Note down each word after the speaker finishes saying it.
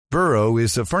Burrow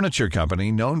is a furniture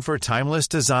company known for timeless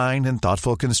design and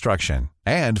thoughtful construction,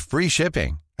 and free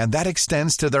shipping, and that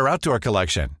extends to their outdoor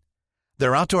collection.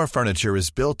 Their outdoor furniture is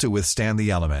built to withstand the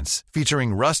elements,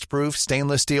 featuring rust-proof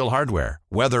stainless steel hardware,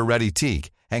 weather-ready teak,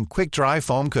 and quick-dry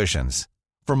foam cushions.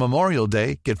 For Memorial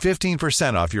Day, get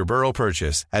 15% off your Burrow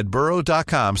purchase at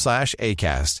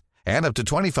burrow.com/ACAST and up to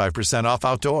 25% off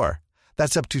outdoor.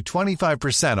 That's up to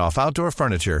 25% off outdoor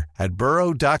furniture at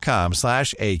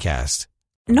burrow.com/ACAST.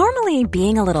 Normally,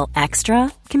 being a little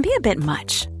extra can be a bit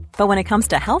much, but when it comes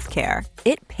to healthcare,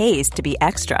 it pays to be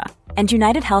extra. And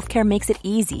United Healthcare makes it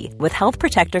easy with Health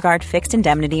Protector Guard fixed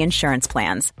indemnity insurance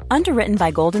plans. Underwritten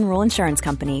by Golden Rule Insurance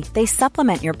Company, they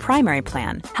supplement your primary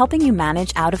plan, helping you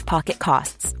manage out-of-pocket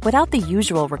costs without the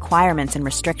usual requirements and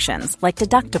restrictions like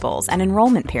deductibles and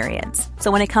enrollment periods. So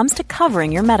when it comes to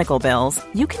covering your medical bills,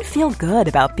 you can feel good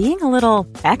about being a little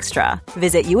extra.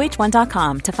 Visit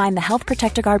UH1.com to find the Health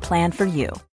Protector Guard plan for you.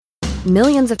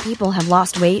 Millions of people have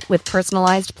lost weight with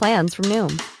personalized plans from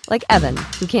Noom. Like Evan,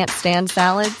 who can't stand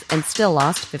salads and still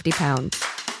lost 50 pounds.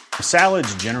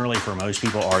 Salads generally for most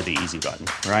people are the easy button,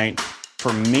 right?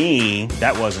 For me,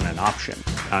 that wasn't an option.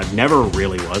 I never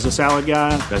really was a salad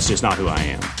guy. That's just not who I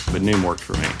am. But Noom worked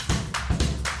for me.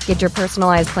 Get your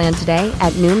personalized plan today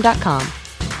at Noom.com.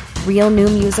 Real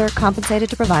Noom user compensated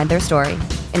to provide their story.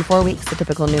 In 4 weeks, the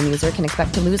typical Noom user can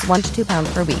expect to lose 1 to 2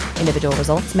 pounds per week. Individual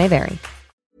results may vary.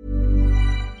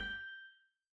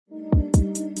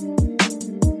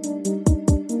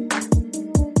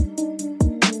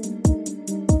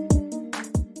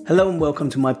 Hello and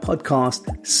welcome to my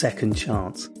podcast, Second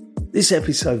Chance. This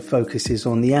episode focuses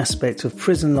on the aspect of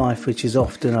prison life which is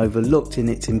often overlooked in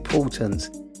its importance,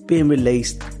 being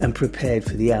released and prepared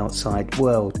for the outside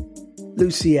world.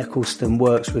 Lucy Eccleston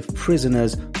works with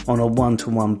prisoners on a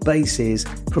one-to-one basis,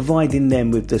 providing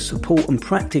them with the support and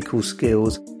practical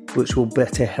skills which will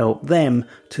better help them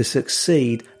to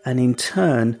succeed and in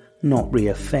turn not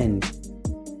re-offend.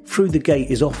 Through the Gate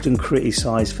is often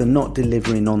criticised for not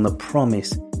delivering on the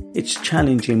promise. It's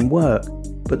challenging work,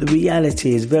 but the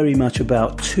reality is very much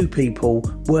about two people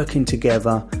working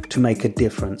together to make a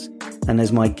difference. And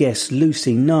as my guest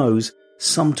Lucy knows,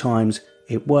 sometimes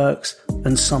it works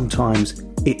and sometimes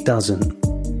it doesn't.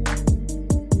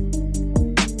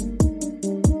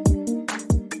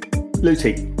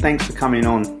 Lucy, thanks for coming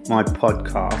on my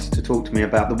podcast to talk to me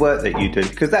about the work that you do,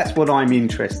 because that's what I'm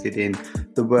interested in,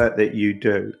 the work that you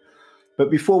do. But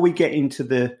before we get into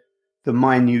the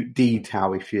minute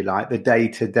detail, if you like, the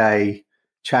day-to-day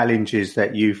challenges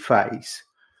that you face,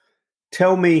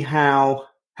 tell me how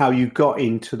you got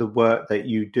into the work that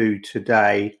you do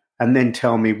today, and then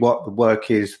tell me what the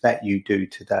work is that you do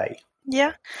today.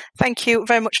 Yeah, thank you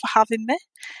very much for having me.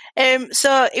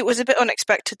 So it was a bit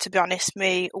unexpected, to be honest,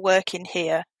 me working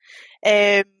here.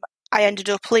 I ended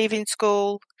up leaving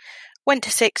school, went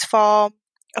to sixth form,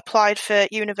 applied for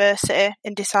university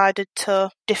and decided to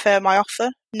defer my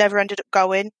offer, never ended up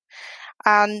going.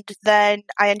 And then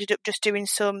I ended up just doing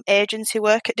some agency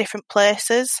work at different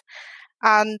places.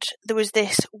 And there was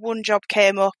this one job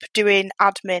came up doing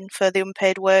admin for the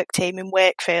unpaid work team in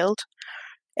Wakefield.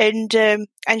 And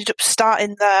ended up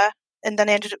starting there. And then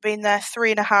I ended up being there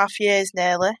 3.5 years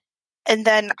nearly. And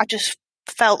then I just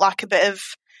felt like a bit of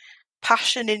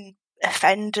passion in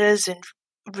offenders and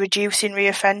reducing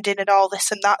reoffending and all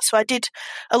this and that. So I did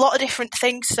a lot of different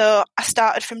things. So I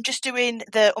started from just doing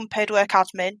the unpaid work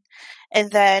admin,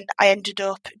 and then I ended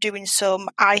up doing some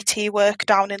IT work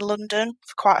down in London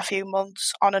for quite a few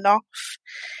months on and off.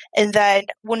 And then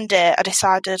one day I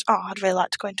decided, I'd really like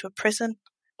to go into a prison.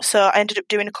 So I ended up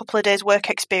doing a couple of days work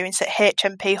experience at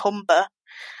HMP Humber,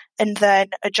 and then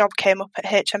a job came up at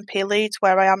HMP Leeds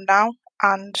where I am now,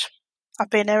 and I've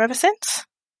been here ever since.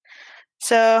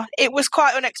 So it was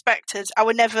quite unexpected.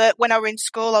 When I were in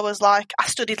school, I was like, I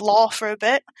studied law for a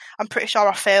bit. I'm pretty sure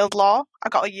I failed law. I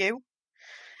got a U.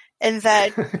 And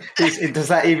then... Does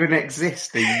that even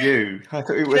exist, a U? I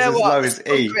thought it was as low as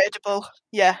E. Ungradable.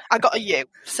 Yeah, I got a U.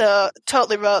 So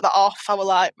totally wrote that off. I was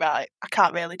like, right, I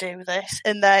can't really do this.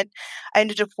 And then I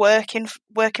ended up working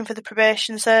for the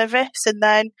probation service, and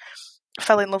then I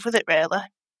fell in love with it, really.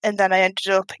 And then I ended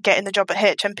up getting the job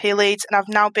at HMP Leeds, and I've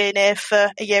now been here for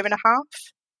 1.5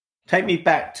 years. Take me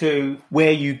back to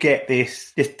where you get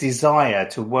this desire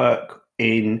to work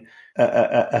in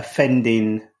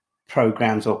offending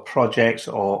programs or projects,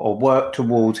 or work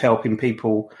towards helping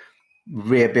people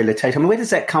rehabilitate. I mean, where does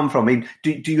that come from? I mean,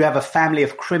 do you have a family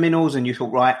of criminals and you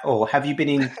thought, right, or have you been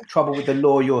in trouble with the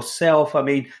law yourself? I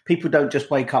mean, people don't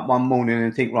just wake up one morning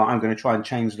and think, right, I'm going to try and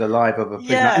change the life of a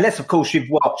prisoner. Yeah. Unless, of course, you've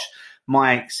watched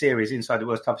my series, Inside the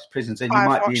World's Toughest Prisons, and you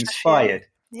might be inspired.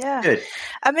 Yeah. Good.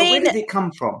 I mean, where did it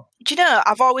come from? do you know,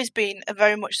 I've always been a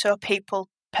very much so people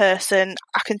person.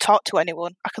 I can talk to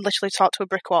anyone. I can literally talk to a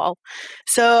brick wall.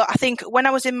 So I think when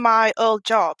I was in my old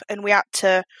job and we had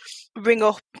to ring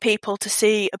up people to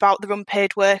see about their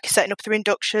unpaid work, setting up their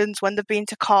inductions when they've been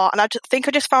to court, and I think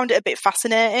I just found it a bit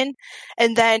fascinating.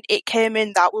 And then it came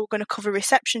in that we were going to cover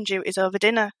reception duties over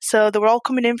dinner. So they were all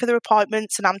coming in for their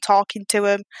appointments and I'm talking to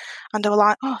them and they were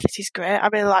like, oh, this is great. I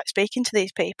really like speaking to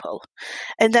these people.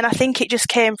 And then I think it just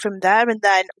came from there. And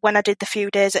then when I did the few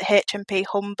days at HMP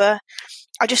Humber,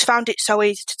 I just found it so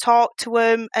easy to talk to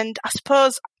them. And I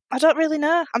suppose, I don't really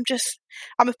know.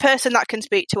 I'm a person that can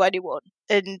speak to anyone.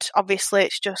 And obviously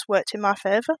it's just worked in my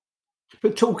favour.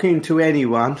 But talking to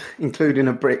anyone, including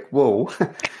a brick wall,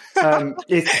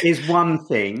 is one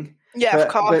thing. Yeah, of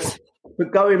course.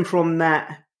 But going from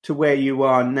that to where you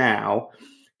are now,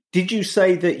 did you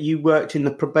say that you worked in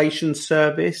the probation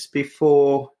service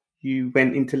before you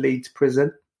went into Leeds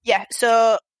Prison? Yeah,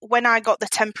 so when I got the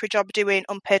temporary job doing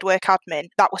unpaid work admin,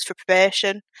 that was for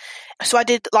probation. So I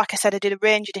did, like I said, I did a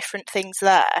range of different things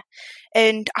there.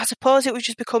 And I suppose it was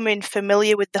just becoming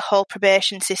familiar with the whole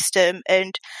probation system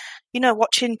and, you know,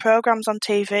 watching programmes on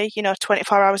TV, you know,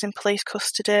 24 hours in police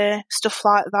custody, stuff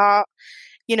like that.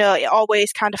 You know, it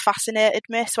always kind of fascinated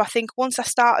me. So I think once I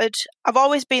started, I've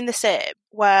always been the same,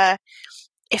 where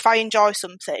if I enjoy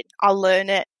something, I'll learn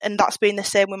it. And that's been the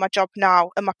same with my job now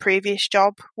and my previous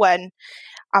job, when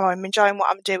I'm enjoying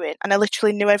what I'm doing. And I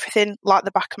literally knew everything like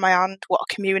the back of my hand, what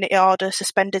a community order,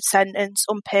 suspended sentence,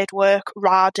 unpaid work,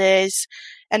 RA days.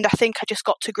 And I think I just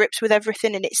got to grips with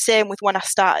everything. And it's same with when I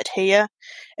started here.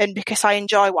 And because I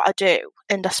enjoy what I do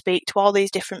and I speak to all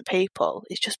these different people,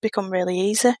 it's just become really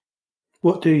easy.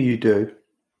 What do you do?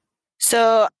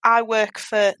 So I work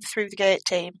for the Through the Gate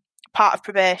team, part of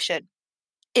probation.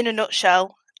 In a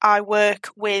nutshell, I work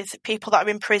with people that are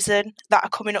in prison that are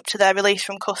coming up to their release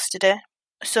from custody.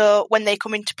 So when they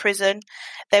come into prison,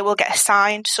 they will get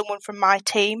assigned someone from my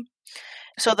team.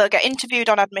 So they'll get interviewed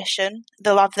on admission.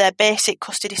 They'll have their basic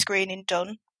custody screening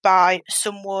done by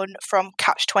someone from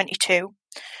Catch 22,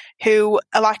 who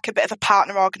are like a bit of a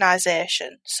partner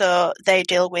organisation. So they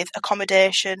deal with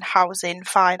accommodation, housing,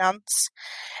 finance,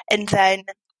 and then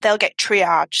they'll get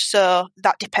triage. So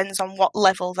that depends on what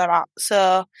level they're at.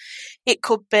 So it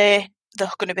could be they're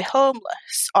going to be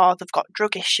homeless, or they've got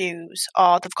drug issues,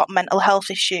 or they've got mental health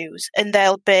issues, and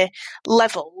they'll be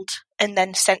levelled and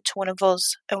then sent to one of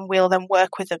us, and we'll then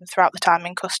work with them throughout the time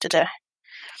in custody.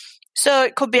 So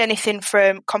it could be anything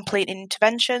from completing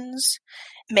interventions,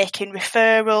 making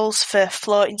referrals for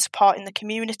floating support in the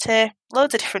community,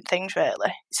 loads of different things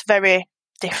really. It's very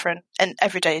different, and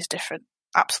every day is different,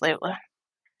 absolutely.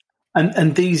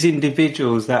 And these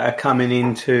individuals that are coming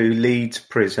into Leeds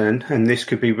Prison, and this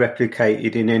could be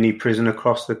replicated in any prison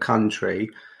across the country,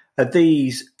 are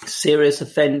these serious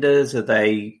offenders? Are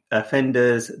they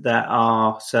offenders that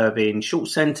are serving short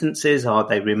sentences? Are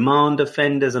they remand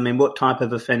offenders? I mean, what type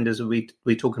of offenders are we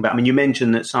talking about? I mean, you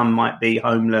mentioned that some might be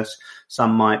homeless,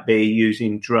 some might be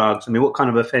using drugs. I mean, what kind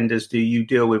of offenders do you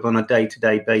deal with on a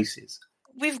day-to-day basis?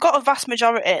 We've got a vast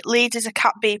majority. Leeds is a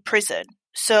Cat B prison.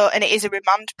 So, and it is a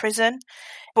remand prison,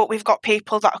 but we've got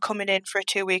people that are coming in for a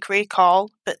 2-week recall,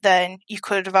 but then you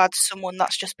could have had someone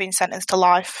that's just been sentenced to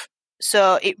life.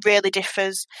 So it really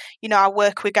differs. You know, I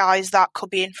work with guys that could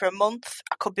be in for a month.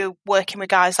 I could be working with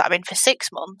guys that are in for 6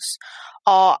 months,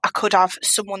 or I could have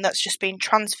someone that's just been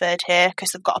transferred here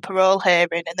because they've got a parole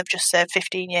hearing and they've just served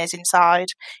 15 years inside.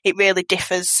 It really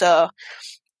differs. So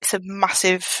it's a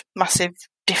massive, massive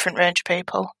different range of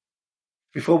people.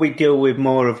 Before we deal with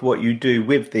more of what you do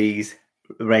with these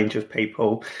range of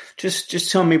people, just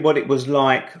tell me what it was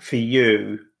like for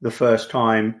you the first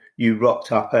time you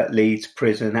rocked up at Leeds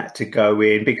Prison, had to go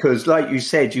in, because like you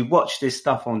said, you watch this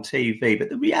stuff on TV, but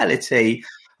the reality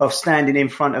of standing in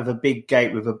front of a big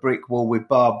gate with a brick wall with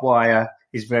barbed wire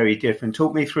is very different.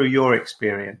 Talk me through your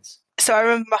experience. So I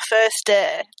remember my first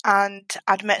day and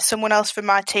I'd met someone else from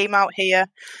my team out here,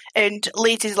 and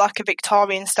Leeds is like a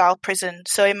Victorian style prison.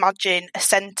 So imagine a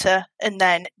centre and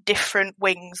then different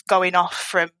wings going off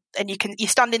from, and you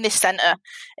stand in this centre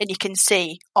and you can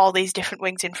see all these different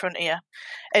wings in front of you.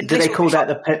 And do they call that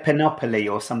the Panoply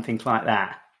or something like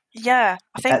that? Yeah,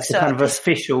 I think that's so. That's kind of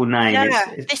official name. Yeah,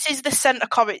 this is the centre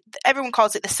corridor. Everyone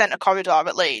calls it the centre corridor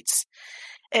at Leeds.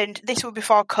 And this was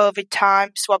before COVID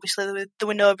time, so obviously there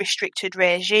were no restricted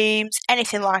regimes,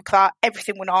 anything like that.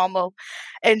 Everything was normal.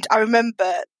 And I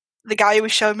remember the guy who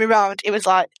was showing me around, he was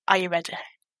like, "Are you ready?"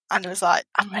 And I was like,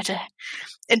 "I'm ready."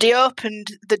 And he opened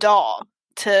the door,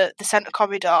 to the centre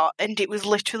corridor, and it was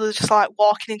literally just like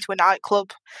walking into a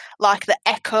nightclub. Like the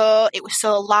echo, it was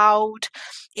so loud.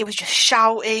 It was just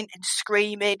shouting and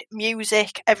screaming,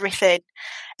 music, everything.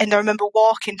 And I remember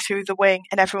walking through the wing,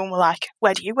 and everyone were like,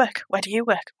 "Where do you work? Where do you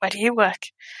work? Where do you work?"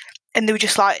 And they were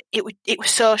just like, it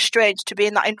was so strange to be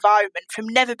in that environment from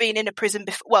never being in a prison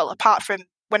before. Well, apart from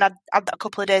when I'd had that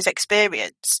couple of days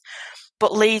experience.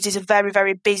 But Leeds is a very,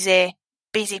 very busy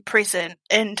prison.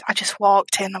 And I just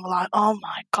walked in and I was like, oh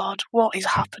my God, what is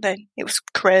happening? It was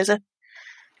crazy.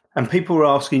 And people were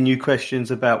asking you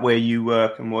questions about where you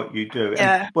work and what you do.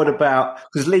 Yeah. And what about,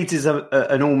 because Leeds is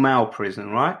an all-male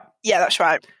prison, right? Yeah, that's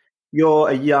right. You're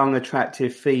a young,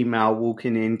 attractive female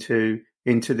walking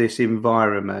into this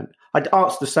environment. I'd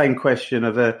ask the same question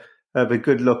of a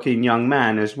good-looking young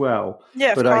man as well.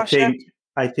 Yeah, but of course,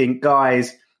 I think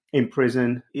guys in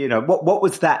prison, you know, what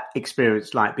was that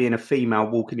experience like, being a female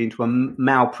walking into a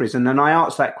male prison? And I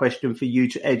asked that question for you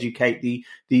to educate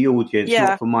the audience,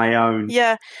 not for my own.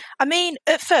 Yeah, I mean,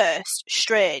 at first,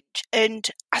 strange, and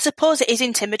I suppose it is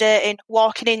intimidating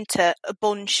walking into a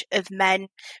bunch of men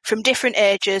from different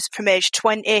ages, from age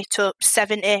 20 to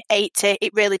 70, 80,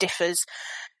 it really differs.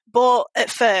 But at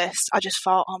first, I just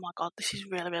thought, oh my God, this is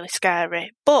really, really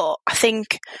scary. But I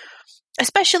think,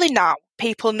 especially now,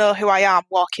 people know who I am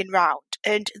walking round,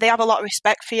 and they have a lot of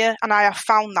respect for you. And I have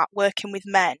found that working with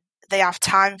men, they have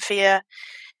time for you.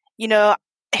 You know,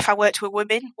 if I worked with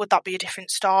women, would that be a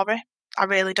different story? I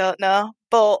really don't know.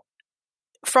 But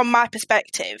from my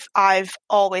perspective, I've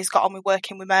always got on with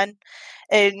working with men,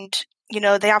 and, you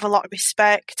know, they have a lot of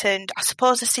respect. And I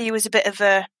suppose I see you as a bit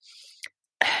of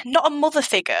not a mother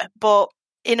figure, but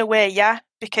in a way, yeah,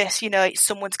 because, you know, it's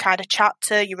someone's kind of chat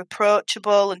to, you're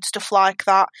approachable and stuff like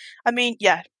that. I mean,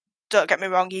 yeah, don't get me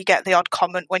wrong, you get the odd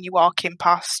comment when you're walking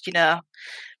past, you know,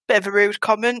 bit of a rude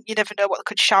comment. You never know what they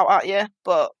could shout at you,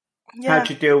 but yeah.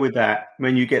 How'd you deal with that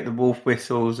when you get the wolf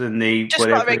whistles and the just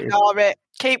got to ignore it.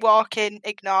 Keep walking,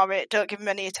 ignore it, don't give them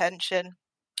any attention.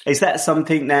 Is that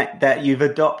something that you've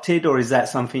adopted, or is that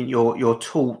something you're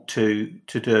taught to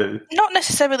do? Not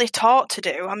necessarily taught to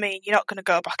do. I mean, you're not going to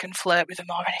go back and flirt with them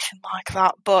or anything like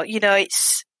that. But, you know,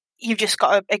 you've just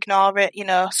got to ignore it. You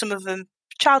know, some of them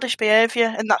childish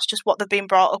behaviour, and that's just what they've been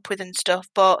brought up with and stuff.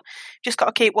 But just got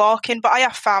to keep walking. But I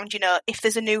have found, you know, if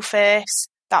there's a new face,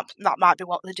 that might be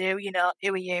what they do. You know,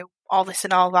 who are you? All this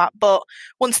and all that. But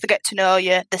once they get to know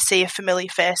you, they see a familiar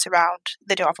face around,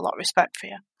 they do have a lot of respect for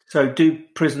you. So do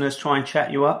prisoners try and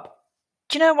chat you up?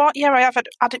 Do you know what? Yeah, I have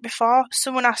had it before.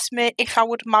 Someone asked me if I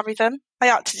would marry them. I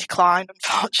had to decline,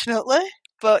 unfortunately.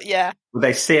 But yeah. Were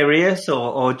they serious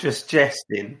or just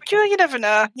jesting? You never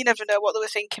know. You never know what they were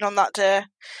thinking on that day.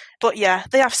 But yeah,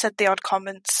 they have said the odd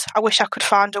comments. I wish I could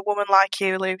find a woman like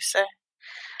you, Lucy.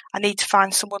 I need to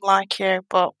find someone like you,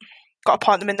 but got to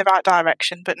point them in the right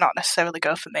direction, but not necessarily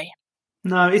go for me.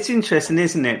 No, it's interesting,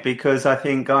 isn't it? Because I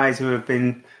think guys who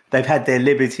they've had their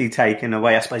liberty taken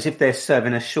away. I suppose if they're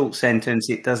serving a short sentence,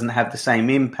 it doesn't have the same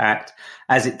impact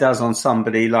as it does on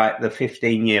somebody like the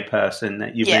 15-year person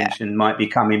that you mentioned might be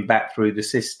coming back through the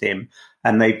system,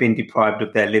 and they've been deprived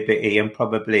of their liberty and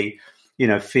probably, you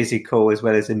know, physical as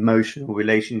well as emotional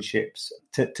relationships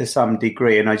to some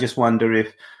degree. And I just wonder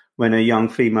if when a young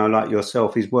female like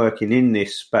yourself is working in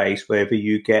this space, wherever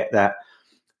you get that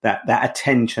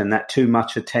attention, that too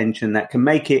much attention, that can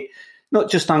make it not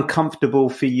just uncomfortable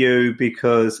for you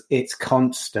because it's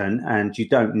constant and you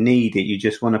don't need it, you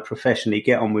just want to professionally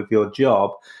get on with your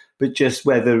job, but just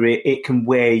whether it can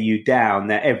wear you down,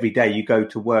 that every day you go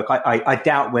to work. I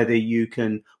doubt whether you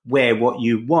can wear what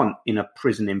you want in a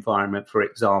prison environment, for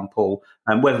example,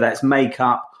 and whether that's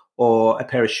makeup or a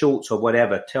pair of shorts or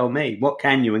whatever. Tell me, what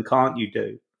can you and can't you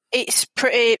do? It's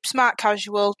pretty smart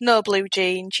casual, no blue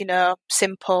jeans, you know,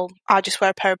 simple. I just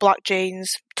wear a pair of black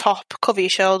jeans, top, cover your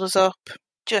shoulders up,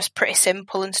 just pretty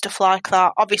simple and stuff like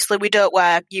that. Obviously, we don't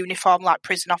wear uniform like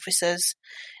prison officers,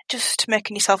 just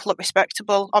making yourself look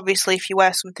respectable. Obviously, if you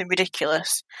wear something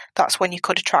ridiculous, that's when you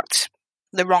could attract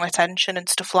the wrong attention and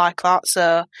stuff like that.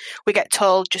 So we get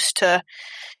told just to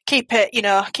keep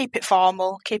it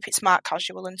formal, keep it smart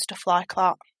casual and stuff like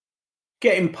that.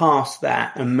 Getting past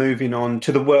that and moving on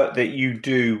to the work that you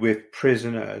do with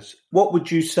prisoners, what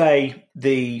would you say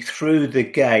through the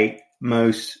gate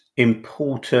most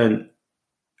important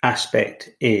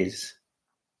aspect is?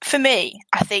 For me,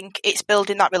 I think it's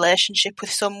building that relationship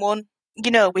with someone. You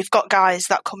know, we've got guys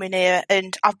that come in here,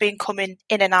 and I've been coming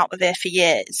in and out of here for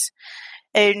years.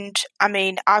 And I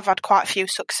mean, I've had quite a few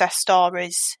success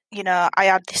stories. You know, I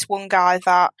had this one guy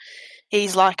that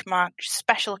he's like my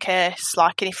special case,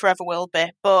 like, and he forever will be.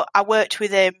 But I worked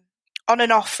with him on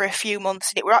and off for a few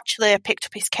months, and it were actually I picked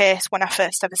up his case when I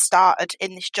first ever started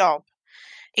in this job.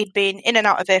 He'd been in and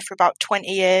out of here for about 20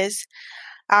 years,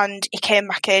 and he came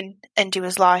back in and he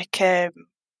was like,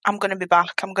 I'm going to be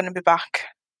back,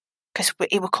 because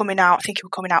he were coming out, I think he were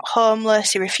coming out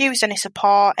homeless, he refused any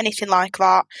support, anything like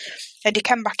that, and he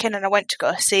came back in and I went to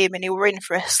go see him and he were in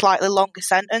for a slightly longer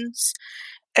sentence,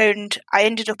 and I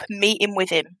ended up meeting with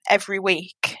him every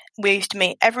week. We used to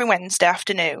meet every Wednesday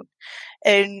afternoon,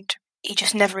 and he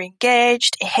just never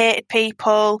engaged, he hated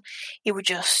people, he was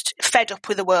just fed up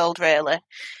with the world, really.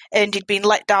 And he'd been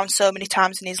let down so many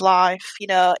times in his life. You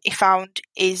know, he found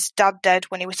his dad dead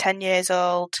when he was 10 years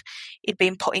old, he'd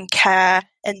been put in care,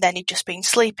 and then he'd just been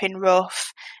sleeping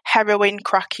rough, heroin,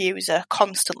 crack user,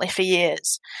 constantly for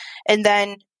years. And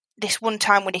then this one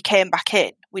time when he came back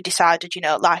in, we decided, you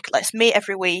know, like, let's meet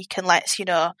every week and let's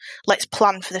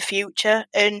plan for the future.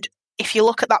 And if you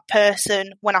look at that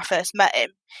person when I first met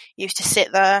him, he used to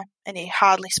sit there and he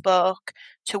hardly spoke,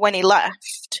 to when he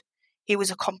left, he was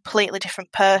a completely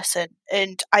different person.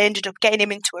 And I ended up getting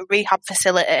him into a rehab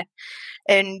facility,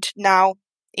 and now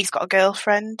he's got a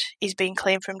girlfriend. He's been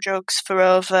clean from drugs for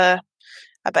over,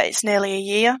 I bet it's nearly a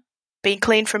year, been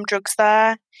clean from drugs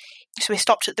there. So he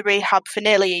stopped at the rehab for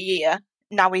nearly a year.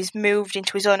 Now he's moved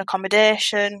into his own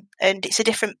accommodation, and it's a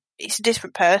different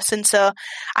person. So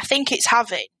I think it's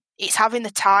having the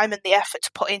time and the effort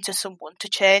to put into someone to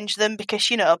change them,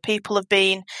 because, you know, people have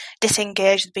been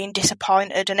disengaged, been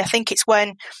disappointed. And I think it's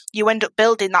when you end up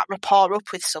building that rapport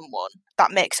up with someone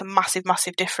that makes a massive,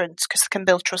 massive difference, because it can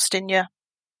build trust in you.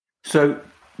 So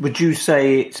would you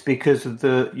say it's because of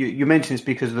you mentioned it's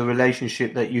because of the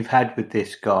relationship that you've had with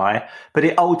this guy, but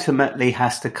it ultimately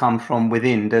has to come from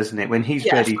within, doesn't it? When he's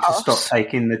ready to stop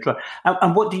taking the drug.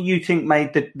 And what do you think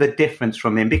made the difference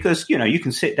from him? Because, you know, you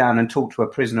can sit down and talk to a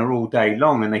prisoner all day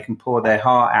long and they can pour their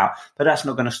heart out, but that's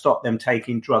not going to stop them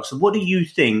taking drugs. So what do you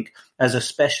think, as a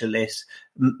specialist,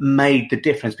 made the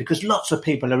difference? Because lots of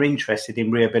people are interested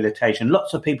in rehabilitation.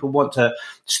 Lots of people want to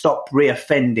stop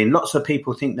reoffending. Lots of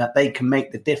people think that they can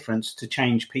make the difference to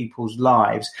change people's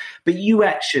lives. But you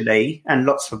actually, and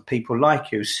lots of people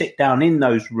like you, sit down in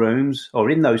those rooms or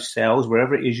in those cells,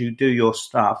 wherever it is you do your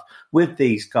stuff, with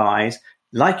these guys,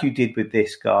 like you did with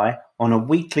this guy, on a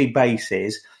weekly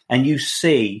basis, and you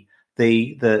see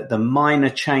the minor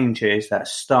changes that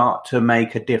start to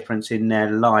make a difference in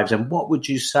their lives. And what would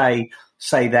you say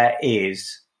that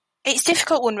is? It's a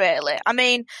difficult one, really. I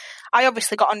mean, I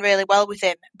obviously got on really well with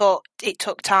him, but it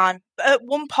took time. At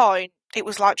one point, it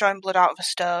was like drawing blood out of a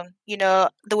stone. You know,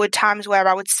 there were times where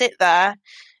I would sit there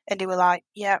and he was like,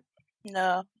 yeah,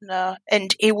 no,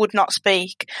 and he would not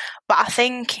speak. But I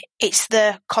think it's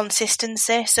the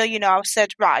consistency. So, you know, I said,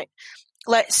 right,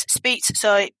 let's speak.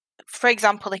 So, for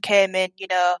example, he came in, you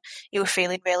know, he was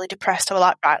feeling really depressed. I was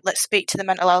like, right, let's speak to the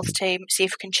mental health team, see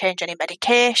if we can change any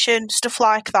medication, stuff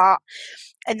like that.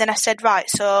 And then I said, right,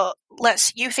 so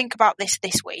you think about this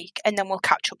week, and then we'll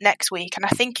catch up next week. And I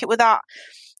think it was that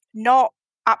not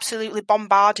absolutely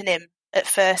bombarding him at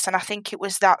first, and I think it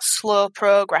was that slow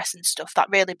progress and stuff that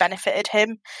really benefited him.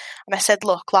 And I said,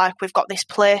 look, like, we've got this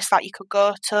place that you could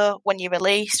go to when you're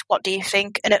released, what do you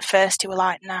think? And at first he was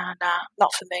like, nah,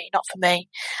 not for me,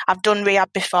 I've done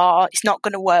rehab before, it's not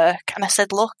going to work. And I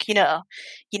said, look, you know,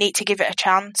 you need to give it a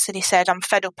chance. And he said, I'm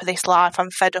fed up of this life,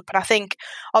 I'm fed up. And I think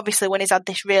obviously when he's had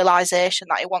this realisation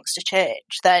that he wants to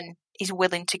change, then he's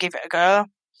willing to give it a go.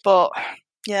 But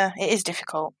yeah, it is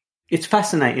difficult. It's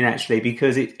fascinating, actually,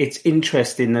 because it's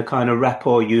interesting the kind of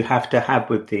rapport you have to have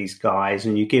with these guys,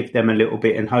 and you give them a little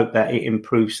bit and hope that it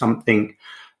improves something.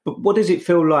 But what does it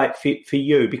feel like for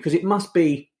you? Because it must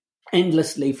be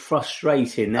endlessly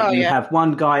frustrating that you have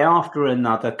one guy after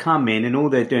another come in and all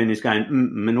they're doing is going,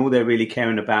 and all they're really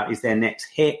caring about is their next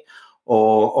hit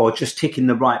or just ticking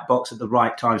the right box at the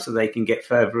right time so they can get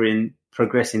further in,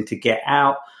 progressing to get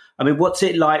out. I mean, what's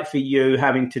it like for you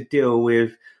having to deal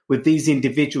with these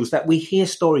individuals that we hear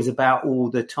stories about all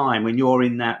the time when you're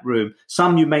in that room?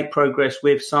 Some you make progress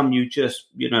with, some you just,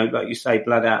 you know, like you say,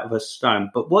 blood out of a stone.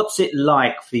 But what's it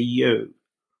like for you?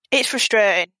 It's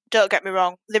frustrating. Don't get me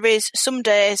wrong. There is some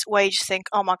days where you just think,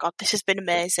 oh my God, this has been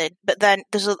amazing. But then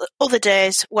there's other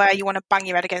days where you want to bang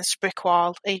your head against a brick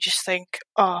wall and you just think,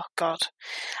 oh God.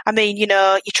 I mean, you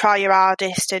know, you try your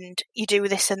hardest and you do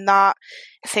this and that.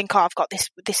 You think, oh, I've got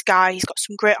this guy, he's got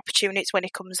some great opportunities when he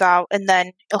comes out, and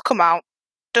then he'll come out,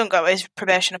 don't go to his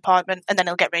probation appointment, and then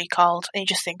he'll get recalled. And you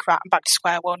just think, right, I'm back to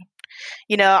square one.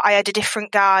 You know, I had a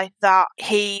different guy that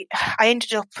I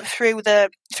ended up through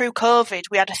COVID,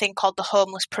 we had a thing called the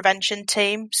Homeless Prevention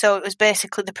Team. So it was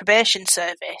basically the probation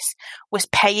service was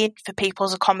paying for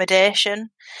people's accommodation.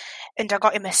 And I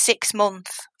got him a 6-month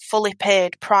fully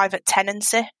paid private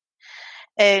tenancy.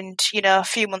 And, a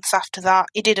few months after that,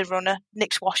 he did a runner,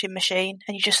 Nick's washing machine.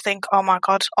 And you just think, oh my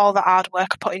God, all that hard work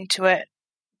I put into it.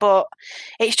 But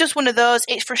it's just one of those,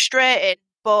 it's frustrating,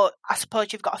 but I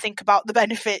suppose you've got to think about the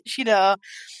benefits,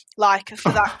 like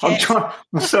for that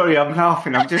case. Sorry, I'm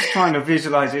laughing. I'm just trying to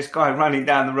visualise this guy running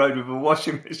down the road with a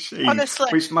washing machine. Honestly.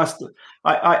 Which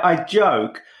I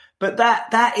joke, but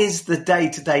that is the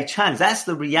day-to-day challenge. That's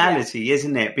the reality,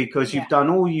 isn't it? Because you've done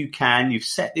all you can, you've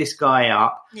set this guy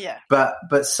up,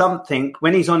 but something,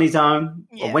 when he's on his own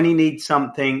or when he needs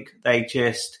something, they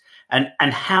just,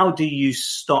 and how do you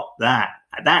stop that?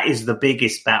 That is the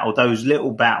biggest battle, those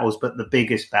little battles, but the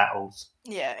biggest battles.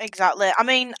 Yeah, exactly. I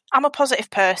mean, I'm a positive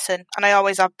person and I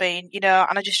always have been, and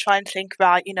I just try and think,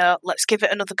 right, let's give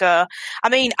it another go. I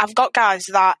mean, I've got guys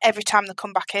that every time they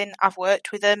come back in, I've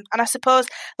worked with them. And I suppose,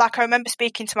 like, I remember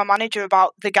speaking to my manager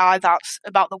about the guy that's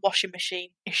about the washing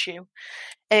machine issue.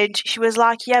 And she was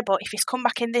like, yeah, but if he's come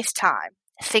back in this time,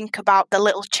 think about the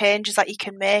little changes that you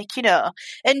can make,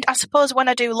 And I suppose when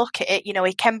I do look at it,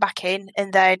 he came back in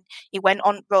and then he went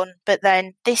on run, but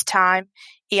then this time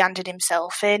he handed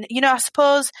himself in. I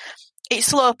suppose it's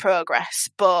slow progress,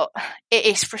 but it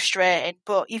is frustrating.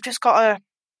 But you've just got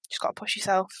to push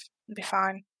yourself and be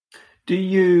fine. Do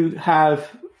you have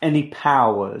any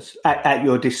powers at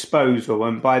your disposal?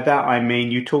 And by that I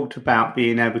mean you talked about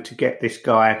being able to get this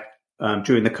guy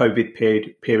during the COVID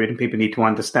period, and people need to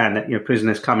understand that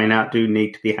prisoners coming out do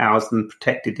need to be housed and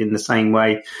protected in the same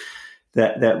way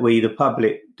that we, the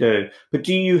public, do. But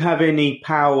do you have any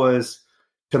powers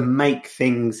to make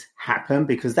things happen?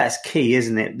 Because that's key,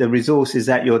 isn't it? The resources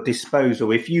at your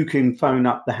disposal. If you can phone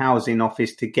up the housing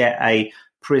office to get a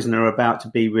prisoner about to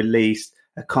be released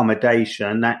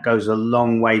accommodation, that goes a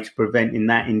long way to preventing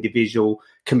that individual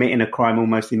committing a crime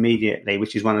almost immediately,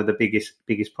 which is one of the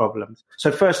biggest problems.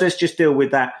 So first, let's just deal with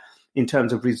that in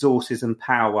terms of resources and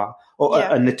power,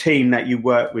 and the team that you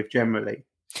work with generally.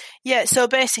 Yeah, so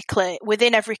basically,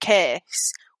 within every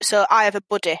case, so I have a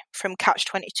buddy from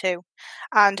Catch-22,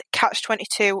 and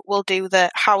Catch-22 will do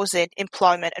the housing,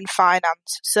 employment and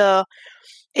finance. So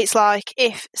it's like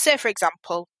if, say for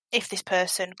example, if this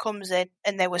person comes in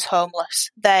and they was homeless,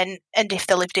 and if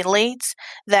they lived in Leeds,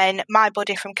 then my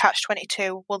buddy from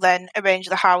Catch-22 will then arrange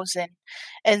the housing,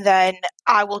 and then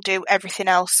I will do everything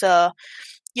else. So,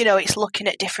 it's looking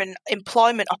at different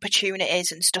employment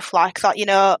opportunities and stuff like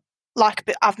that. Like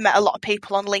I've met a lot of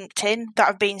people on LinkedIn that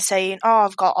have been saying, oh,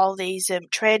 I've got all these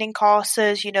training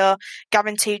courses,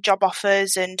 guaranteed job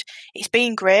offers, and it's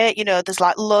been great. There's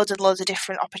like loads and loads of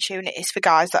different opportunities for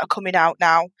guys that are coming out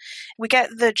now. We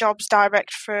get the jobs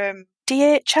direct from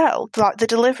DHL, like the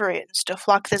delivery and stuff.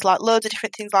 Like there's like loads of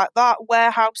different things like that,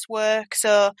 warehouse work.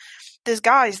 So there's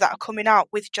guys that are coming out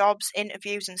with jobs,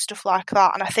 interviews and stuff like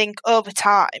that. And I think over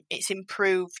time it's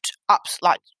improved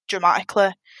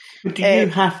dramatically. But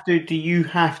do you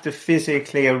have to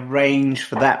physically arrange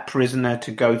for that prisoner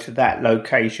to go to that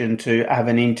location to have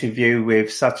an interview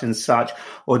with such and such,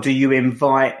 or do you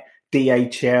invite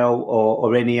DHL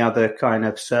or any other kind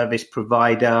of service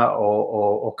provider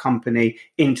or company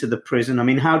into the prison? I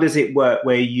mean, how does it work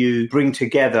where you bring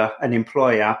together an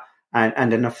employer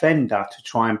and an offender to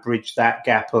try and bridge that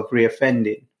gap of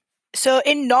reoffending? So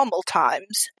in normal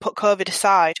times, put COVID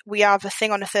aside, we have a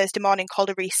thing on a Thursday morning called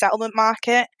a resettlement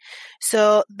market.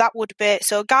 So that would be,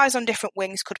 so guys on different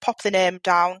wings could pop the name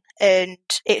down and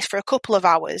it's for a couple of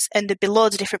hours and there'd be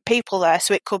loads of different people there.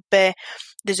 So it could be,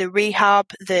 there's a rehab,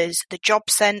 there's the job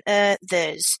centre,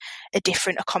 there's a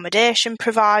different accommodation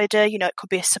provider, it could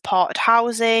be a supported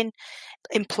housing,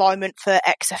 employment for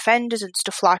ex-offenders and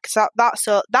stuff like that.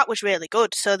 So that was really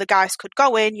good. So the guys could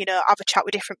go in, have a chat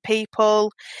with different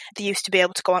people. They used to be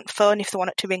able to go on the phone if they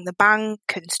wanted to ring the bank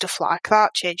and stuff like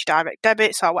that, change direct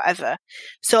debits or whatever.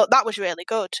 So that was really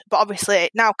good. But obviously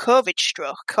now COVID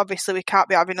struck, obviously we can't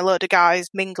be having a load of guys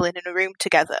mingling in a room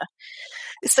together.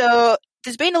 So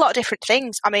there's been a lot of different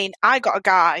things. I mean, I got a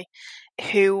guy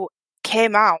who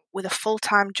came out with a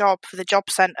full-time job for the job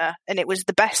centre and it was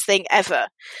the best thing ever.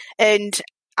 And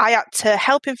I had to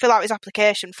help him fill out his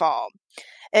application form.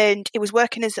 And he was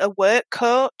working as a work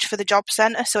coach for the job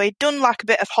centre. So he'd done like a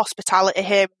bit of hospitality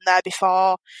here and there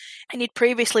before. And he'd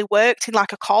previously worked in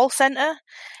like a call centre.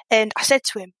 And I said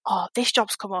to him, oh, this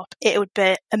job's come up. It would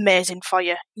be amazing for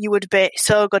you. You would be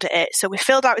so good at it. So we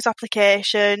filled out his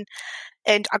application.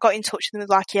 And I got in touch with him and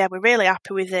was like, yeah, we're really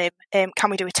happy with him.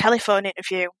 Can we do a telephone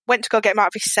interview? Went to go get him out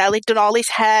of his cell. He'd done all his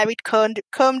hair. He'd combed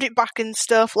it back and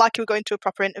stuff, like he was going to a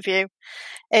proper interview.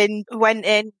 And went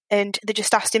in and they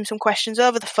just asked him some questions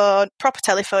over the phone, proper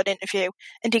telephone interview.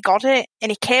 And he got it.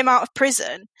 And he came out of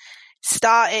prison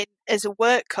starting as a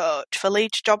work coach for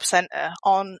Leeds Job Centre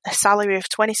on a salary of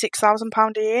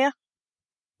 £26,000 a year,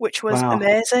 which was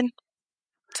amazing.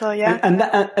 So yeah, and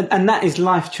that is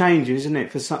life changing, isn't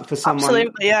it, for someone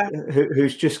absolutely, yeah,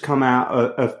 who's just come out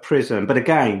of prison? But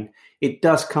again, it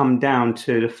does come down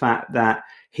to the fact that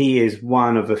he is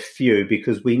one of a few,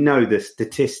 because we know the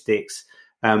statistics.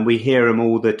 We hear them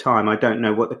all the time. I don't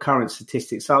know what the current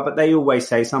statistics are, but they always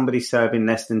say somebody serving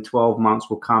less than 12 months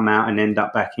will come out and end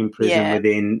up back in prison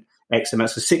within X amount.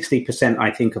 So 60%,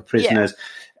 I think, of prisoners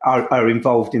are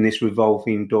involved in this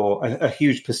revolving door. A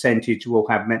huge percentage will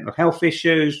have mental health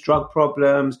issues, drug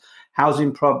problems,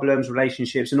 housing problems,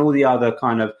 relationships, and all the other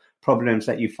kind of problems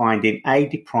that you find in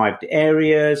deprived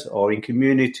areas or in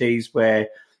communities where,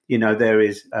 there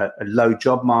is a low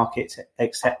job market,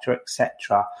 et cetera, et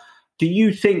cetera. Do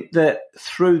you think that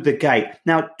Through the Gate,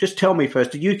 now just tell me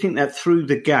first, do you think that Through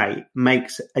the Gate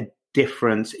makes a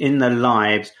difference in the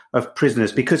lives of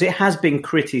prisoners? Because it has been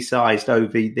criticised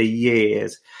over the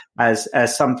years as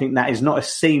something that is not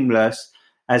as seamless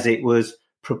as it was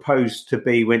proposed to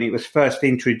be when it was first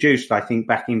introduced, I think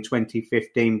back in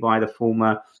 2015 by the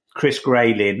former Chris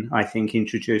Grayling, I think,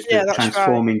 introduced the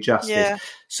Transforming Justice. Yeah.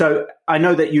 So I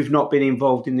know that you've not been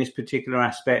involved in this particular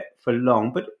aspect for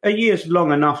long, but a year's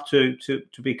long enough to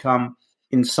become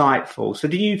insightful. So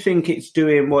do you think it's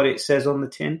doing what it says on the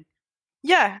tin?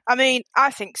 Yeah,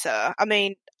 I think so.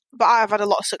 But I've had a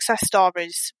lot of success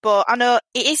stories, but I know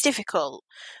it is difficult.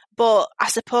 But I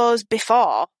suppose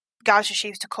before, guys just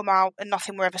used to come out and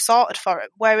nothing were ever sorted for them.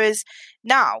 Whereas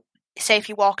now, say if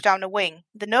you walk down a wing,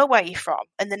 they know where you're from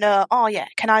and they know, oh yeah,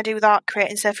 can I do that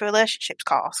creating safer relationships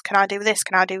course? Can I do this?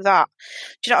 Can I do that?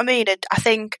 Do you know what I mean? And I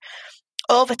think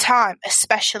over time,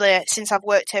 especially since I've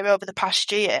worked here over the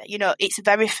past year, it's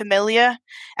very familiar,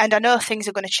 and I know things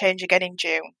are going to change again in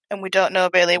June, and we don't know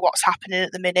really what's happening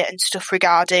at the minute and stuff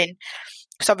regarding,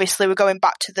 because obviously we're going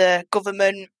back to the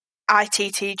government.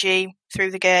 ITTG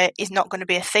Through the Gate is not going to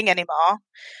be a thing anymore.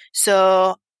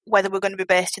 So whether we're going to be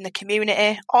based in the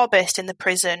community or based in the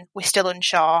prison, we're still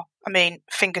unsure.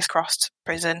 Fingers crossed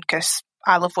prison, because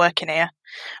I love working here.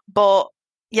 But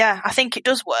yeah, I think it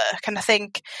does work. And I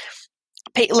think,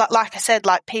 like I said,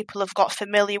 people have got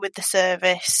familiar with the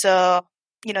service. So,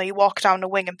 you walk down the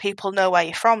wing and people know where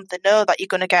you're from. They know that you're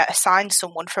going to get assigned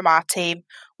someone from our team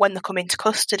when they come into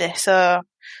custody. So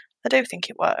I do think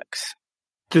it works.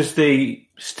 Does the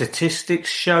statistics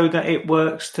show that it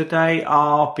works today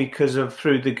are because of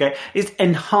Through the Gate? It's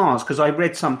enhanced, because I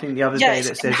read something the other day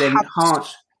that says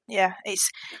enhanced. Yeah,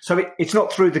 it's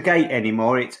not Through the Gate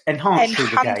anymore. It's enhanced Through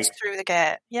the Gate. Enhanced Through the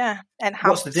Gate. Yeah, enhanced.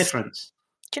 What's the difference?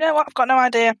 Do you know what? I've got no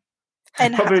idea.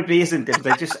 Probably isn't different.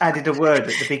 They just added a word at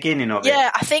the beginning of it.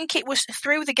 Yeah, I think it was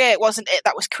Through the Gate, wasn't it?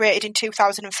 That was created in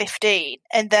 2015.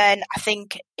 And then I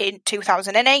think in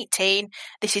 2018,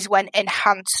 this is when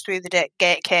Enhanced Through the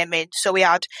Gate came in. So we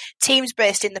had teams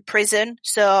based in the prison.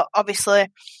 So obviously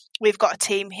we've got a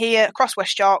team here across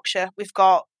West Yorkshire. We've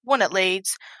got one at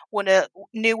Leeds, one at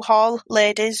Newhall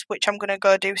Ladies, which I'm going to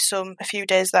go do a few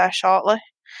days there shortly.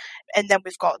 And then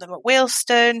we've got them at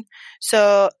Wealdstone.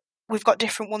 So we've got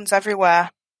different ones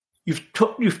everywhere.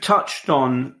 You've touched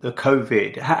on the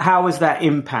COVID. How has that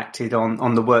impacted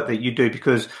on the work that you do?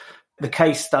 Because the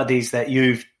case studies that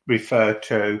you've referred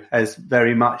to has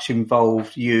very much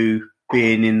involved you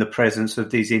being in the presence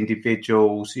of these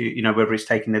individuals, whether it's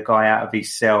taking the guy out of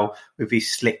his cell with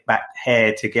his slick back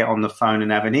hair to get on the phone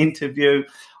and have an interview,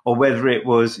 or whether it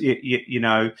was,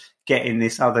 getting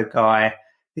this other guy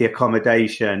the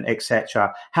accommodation,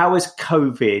 etc. How has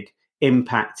COVID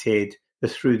impacted the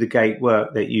Through the Gate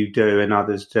work that you do and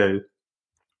others do?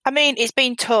 It's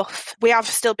been tough. We have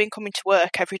still been coming to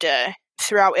work every day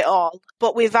throughout it all,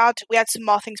 but we had some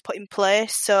more things put in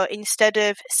place. So instead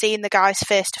of seeing the guys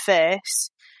face to face,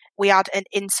 we had an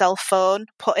in-cell phone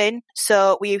put in.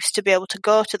 So we used to be able to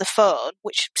go to the phone,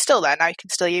 which is still there now, you can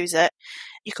still use it.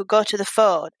 You could go to the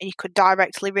phone and you could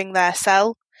directly ring their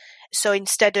cell. So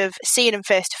instead of seeing them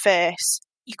face to face,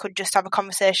 you could just have a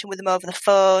conversation with them over the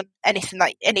phone, any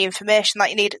information that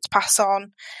you needed to pass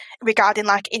on regarding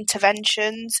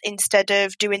interventions. Instead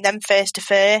of doing them face to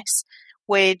face,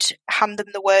 we'd hand them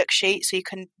the worksheet, so you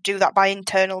can do that by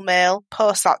internal mail,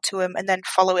 post that to them, and then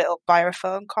follow it up via a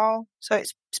phone call. So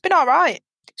it's been all right.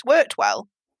 It's worked well.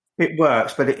 It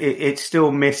works, but it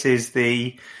still misses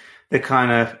the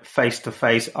kind of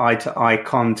face-to-face, eye-to-eye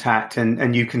contact,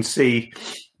 and you can see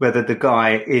whether the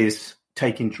guy is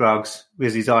taking drugs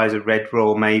because his eyes are red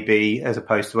raw, maybe, as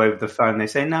opposed to over the phone they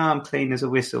say, no, I'm clean as a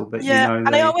whistle. But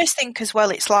and I always think as well,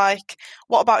 it's like,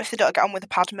 what about if they don't get on with a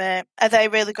pad mate? Are they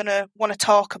really going to want to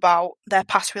talk about their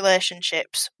past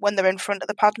relationships when they're in front of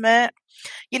the pad mate?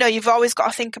 You've always got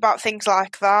to think about things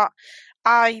like that.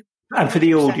 And for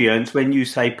the audience, when you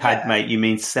say pad mate, you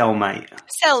mean cellmate.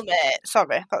 Cellmate,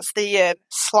 sorry, that's the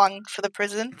slang for the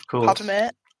prison. Of course. Pad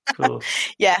mate. Of course.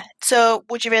 Yeah. So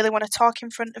would you really want to talk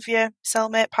in front of your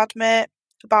cellmate, padmate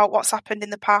about what's happened in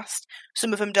the past?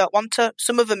 Some of them don't want to.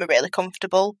 Some of them are really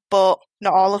comfortable, but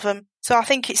not all of them. So I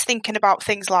think it's thinking about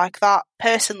things like that.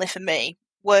 Personally, for me,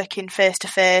 working face to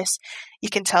face, you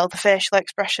can tell the facial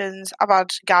expressions. I've had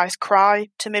guys cry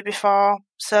to me before.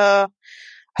 So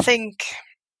I think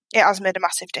it has made a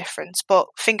massive difference. But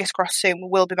fingers crossed soon we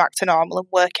will be back to normal and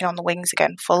working on the wings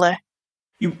again fully.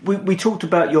 We talked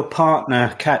about your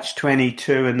partner,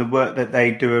 Catch-22, and the work that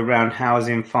they do around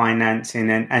housing,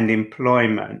 financing and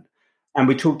employment. And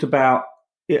we talked about,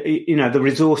 the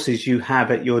resources you have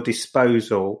at your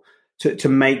disposal to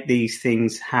make these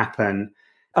things happen.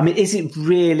 I mean, is it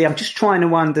really, I'm just trying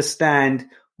to understand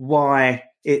why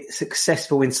it's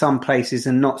successful in some places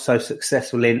and not so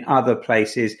successful in other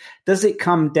places. Does it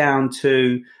come down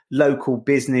to local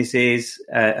businesses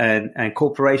and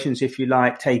corporations, if you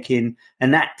like, taking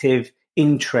an active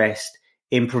interest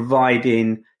in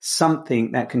providing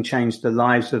something that can change the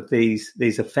lives of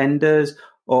these offenders?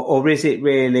 Or is it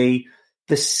really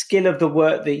the skill of the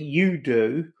work that you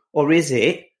do? Or is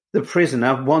it the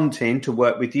prisoner wanting to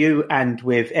work with you and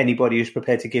with anybody who's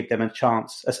prepared to give them a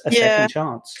chance, a second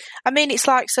chance? I mean, it's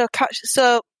like, so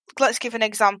let's give an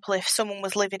example. If someone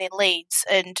was living in Leeds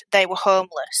and they were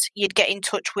homeless, you'd get in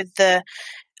touch with the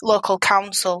local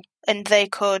council and they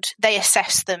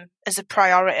assess them as a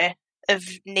priority of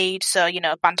need. So,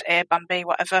 band A, band B,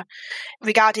 whatever,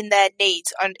 regarding their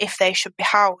needs and if they should be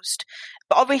housed.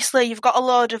 But obviously you've got a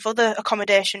load of other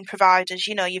accommodation providers.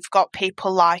 You've got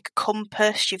people like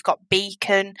Compass, you've got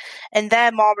Beacon, and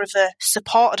they're more of a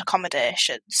supported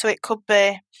accommodation. So it could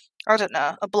be, I don't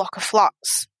know, a block of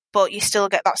flats, but you still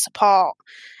get that support.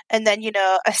 And then,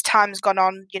 as time's gone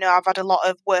on, I've had a lot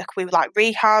of work with like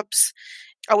rehabs.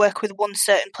 I work with one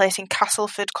certain place in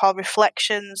Castleford called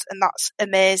Reflections, and that's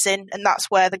amazing. And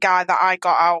that's where the guy that I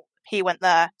got out, he went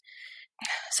there.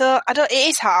 So it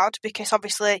is hard because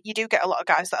obviously you do get a lot of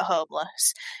guys that are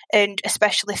homeless, and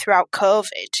especially throughout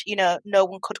COVID, no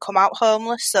one could come out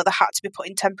homeless, so they had to be put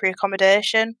in temporary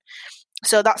accommodation.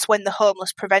 So that's when the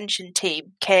homeless prevention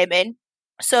team came in.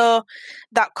 So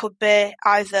that could be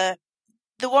either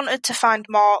they wanted to find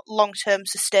more long-term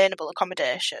sustainable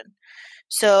accommodation.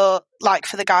 So, like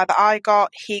for the guy that I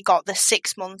got, he got the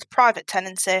 6-month private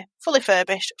tenancy, fully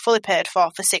furnished, fully paid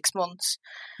for 6 months.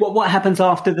 What happens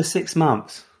after the 6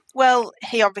 months? Well,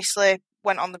 he obviously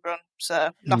went on the run,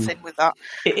 so nothing with that.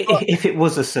 If it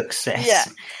was a success,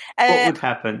 what would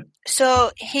happen? So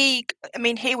he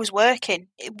was working.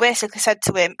 It basically said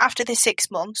to him, after the 6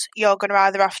 months, you're going to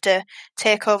either have to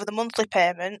take over the monthly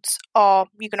payments or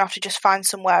you're going to have to just find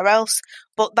somewhere else.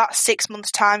 But that 6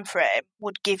 months time frame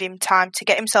would give him time to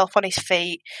get himself on his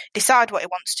feet, decide what he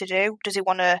wants to do. Does he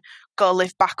want to go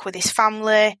live back with his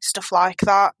family? Stuff like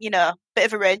that. Bit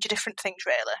of a range of different things,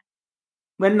 really.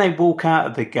 When they walk out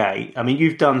of the gate, I mean,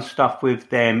 you've done stuff with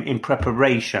them in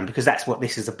preparation, because that's what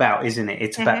this is about, isn't it?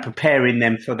 It's about preparing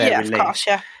them for their release. Of course,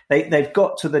 yeah. They've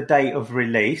got to the date of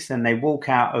release and they walk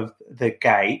out of the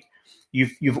gate.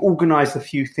 You've organised a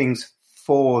few things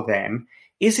for them.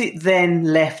 Is it then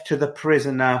left to the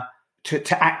prisoner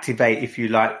to activate, if you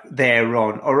like,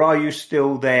 thereon? Or are you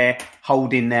still there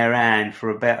holding their hand, for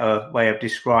a better way of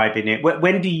describing it?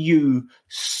 When do you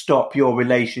stop your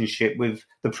relationship with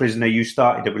the prisoner you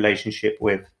started a relationship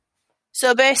with?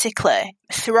 So basically,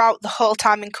 throughout the whole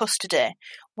time in custody,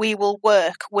 we will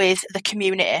work with the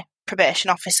community probation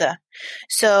officer.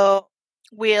 So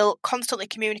we'll constantly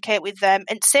communicate with them,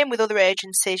 and same with other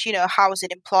agencies, housing,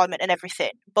 employment and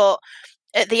everything. But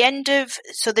at the end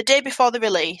so the day before the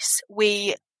release,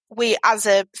 we as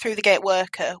a through the gate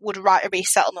worker would write a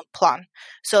resettlement plan.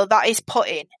 So that is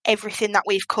putting everything that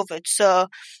we've covered. So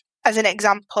as an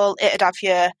example, it'd have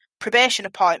your probation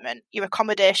appointment, your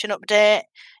accommodation update,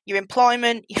 your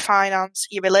employment, your finance,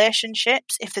 your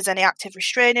relationships, if there's any active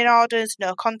restraining orders,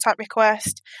 no contact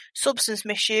request, substance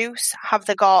misuse, have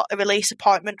they got a release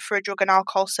appointment for a drug and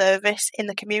alcohol service in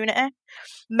the community,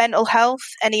 mental health,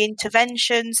 any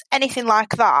interventions, anything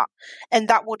like that. And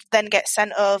that would then get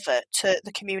sent over to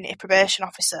the community probation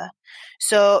officer.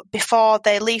 So before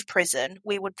they leave prison,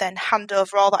 we would then hand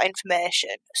over all that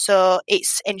information. So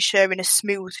it's ensuring a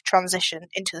smooth transition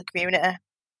into the community.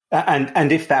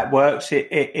 And if that works,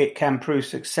 it can prove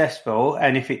successful.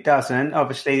 And if it doesn't,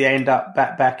 obviously they end up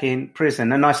back in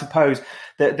prison. And I suppose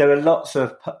that there are lots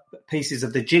of pieces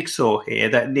of the jigsaw here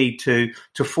that need to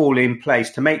fall in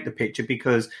place to make the picture,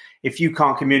 because if you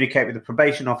can't communicate with the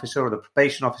probation officer, or the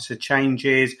probation officer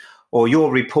changes, or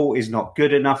your report is not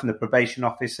good enough and the probation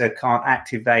officer can't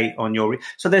activate on your...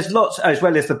 So there's lots, as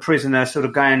well as the prisoner sort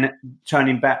of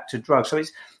turning back to drugs. So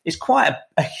it's quite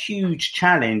a huge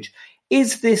challenge.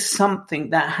 Is this something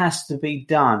that has to be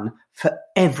done for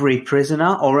every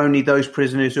prisoner, or only those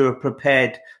prisoners who are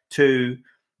prepared to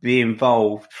be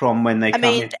involved from when they come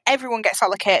in? Everyone gets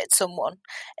allocated someone,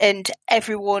 and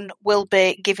everyone will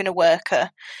be given a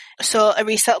worker. So a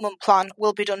resettlement plan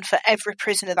will be done for every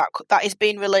prisoner that is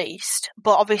being released.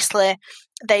 But obviously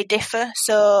they differ.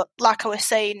 So like I was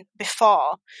saying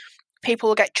before, people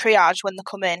will get triaged when they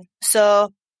come in.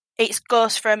 So it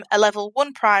goes from a level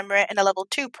 1 primary and a level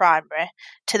 2 primary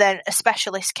to then a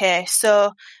specialist case.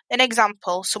 So an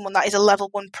example, someone that is a level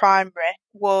 1 primary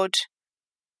would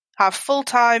have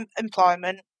full-time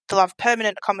employment, they'll have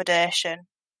permanent accommodation,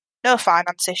 no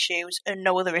finance issues and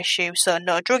no other issues, so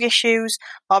no drug issues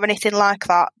or anything like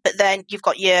that. But then you've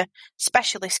got your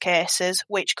specialist cases,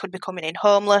 which could be coming in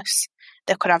homeless,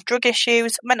 they could have drug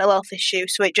issues, mental health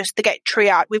issues, so they get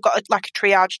triaged. We've got a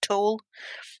triage tool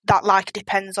that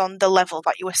depends on the level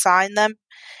that you assign them.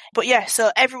 But yeah, so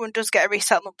everyone does get a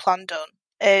resettlement plan done,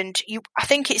 and I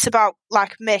think it's about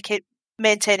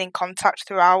maintaining contact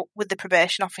throughout with the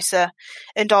probation officer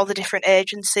and all the different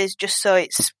agencies, just so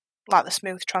it's like the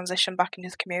smooth transition back into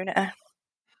the community.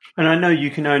 And I know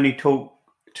you can only talk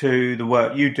to the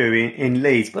work you do in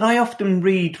Leeds, but I often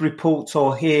read reports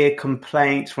or hear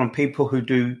complaints from people who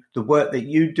do the work that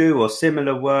you do or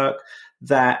similar work,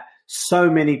 that so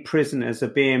many prisoners are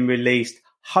being released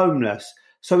homeless.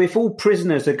 So if all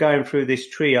prisoners are going through this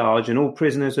triage and all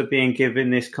prisoners are being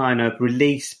given this kind of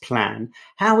release plan,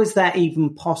 how is that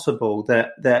even possible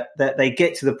that they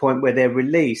get to the point where they're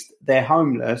released, they're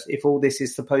homeless, if all this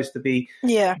is supposed to be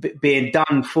being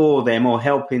done for them or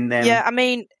helping them? Yeah, I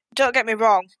mean, don't get me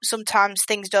wrong, sometimes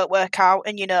things don't work out,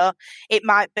 and it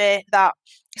might be that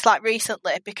it's like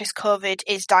recently, because COVID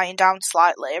is dying down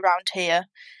slightly around here,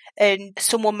 and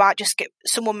someone might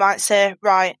say,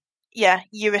 right, yeah,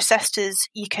 you're assessed as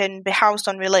you can be housed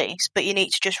on release, but you need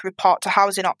to just report to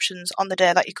housing options on the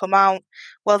day that you come out.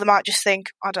 Well, they might just think,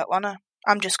 I don't want to.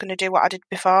 I'm just going to do what I did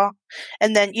before.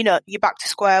 And then, you're back to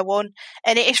square one.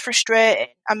 And it is frustrating.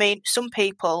 I mean, some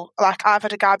people, I've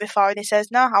had a guy before and he says,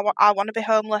 no, I want to be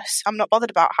homeless. I'm not bothered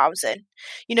about housing.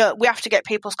 We have to get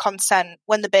people's consent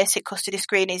when the basic custody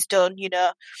screen is done.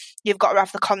 You've got to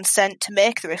have the consent to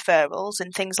make the referrals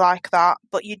and things like that.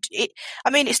 But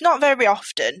it's not very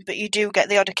often, but you do get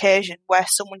the odd occasion where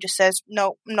someone just says,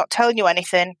 no, I'm not telling you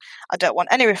anything. I don't want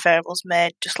any referrals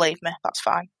made. Just leave me. That's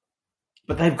fine.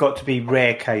 But they've got to be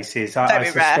rare cases. I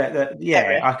suspect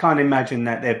that, I can't imagine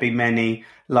that there'd be many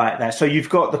like that. So you've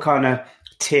got the kind of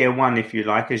tier 1, if you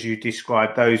like, as you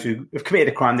described, those who have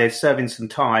committed a crime, they're serving some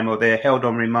time or they're held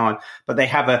on remand, but they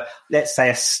have a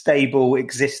stable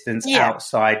existence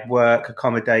outside work,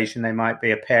 accommodation, they might be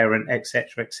a parent,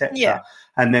 etc., etc. Yeah.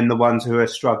 And then the ones who are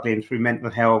struggling through mental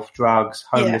health, drugs,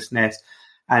 homelessness,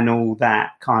 and all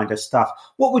that kind of stuff.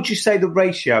 What would you say the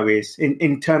ratio is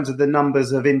in terms of the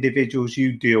numbers of individuals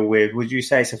you deal with? Would you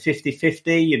say it's a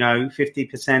 50-50,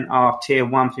 50% are tier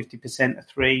 1, 50% are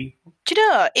 3? Do you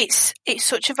know, it's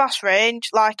such a vast range.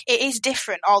 It is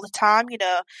different all the time.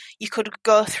 You could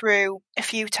go through a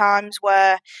few times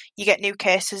where you get new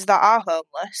cases that are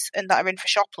homeless and that are in for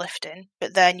shoplifting,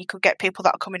 but then you could get people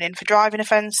that are coming in for driving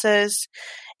offences.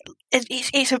 It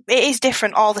is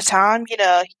different all the time.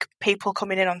 People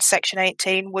coming in on Section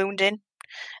 18 wounding.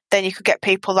 Then you could get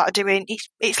people that are doing.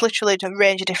 It's literally a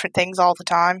range of different things all the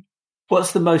time.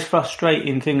 What's the most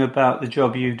frustrating thing about the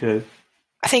job you do?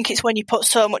 I think it's when you put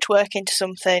so much work into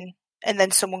something and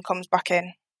then someone comes back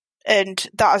in. And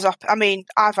that is,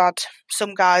 I've had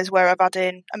some guys where I've had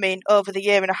in, over the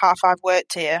year and a half I've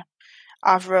worked here,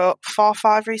 I've wrote 4 or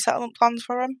 5 resettlement plans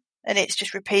for them. And it's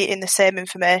just repeating the same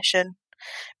information.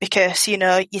 Because, you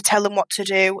tell them what to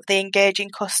do, they engage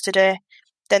in custody,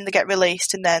 then they get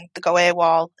released, and then they go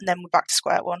AWOL, and then we're back to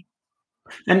square one.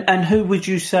 And who would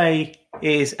you say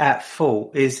is at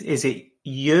fault? Is it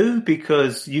you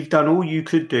because you've done all you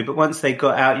could do, but once they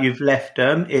got out, you've left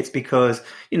them? It's because,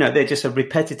 they're just a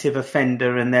repetitive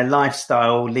offender and their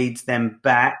lifestyle leads them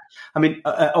back? I mean,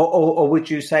 or would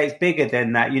you say it's bigger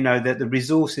than that, that the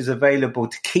resources available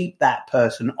to keep that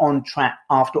person on track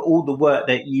after all the work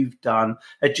that you've done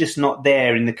are just not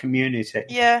there in the community?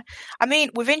 Yeah. I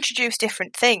mean, we've introduced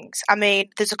different things. I mean,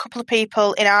 there's a couple of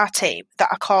people in our team that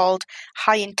are called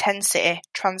high intensity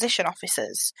transition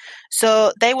officers.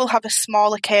 So they will have a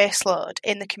smaller caseload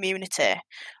in the community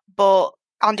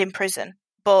and in prison,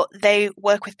 but they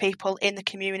work with people in the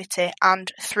community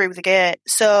and through the gate.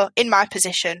 So in my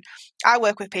position, I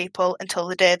work with people until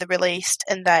the day they're released,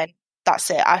 and then that's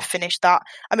it. I've finished that.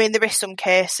 I mean, there is some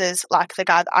cases, like the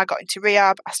guy that I got into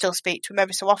rehab, I still speak to him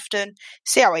every so often,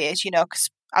 see how he is, because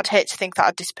I'd hate to think that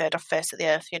I'd disappeared off the face of the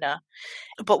earth,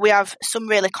 But we have some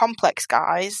really complex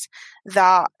guys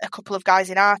that a couple of guys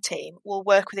in our team will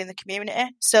work within the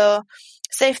community. So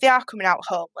say if they are coming out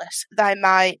homeless, they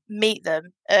might meet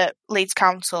them at Leeds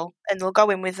Council and they'll go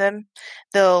in with them.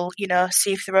 They'll,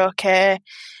 see if they're okay,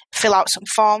 fill out some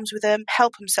forms with them,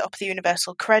 help them set up the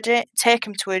universal credit, take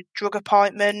them to a drug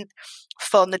appointment,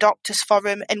 phone the doctors for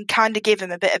them, and kind of give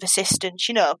them a bit of assistance,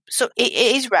 So it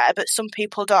is rare, but some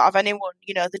people don't have anyone,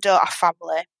 they don't have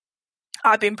family.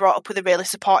 I've been brought up with a really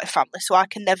supportive family, so I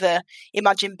can never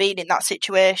imagine being in that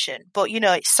situation. But,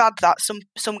 it's sad that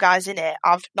some guys in it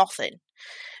have nothing.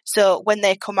 So when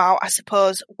they come out, I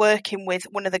suppose working with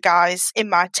one of the guys in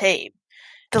my team,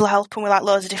 they'll help them with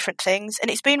loads of different things.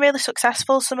 And it's been really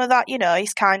successful. Some of that,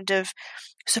 he's kind of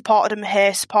supported them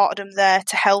here, supported them there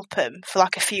to help them for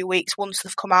a few weeks once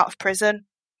they've come out of prison.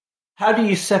 How do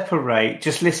you separate,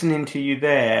 just listening to you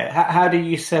there, how do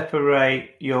you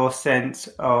separate your sense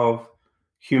of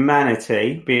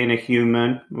humanity, being a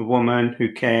human, a woman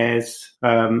who cares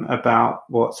about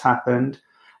what's happened,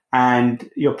 and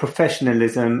your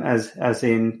professionalism as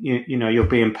in, you're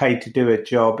being paid to do a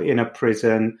job in a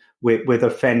prison with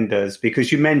offenders?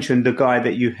 Because you mentioned the guy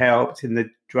that you helped in the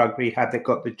drug rehab that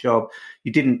got the job.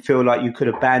 You didn't feel like you could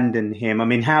abandon him. I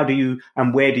mean, how do you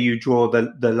and where do you draw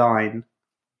the line?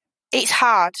 It's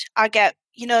hard. I get,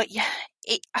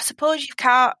 I suppose you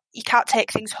can't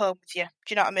take things home with you.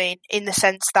 Do you know what I mean? In the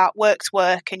sense that work's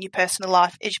work and your personal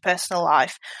life is your personal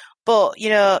life. But,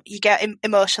 you get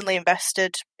emotionally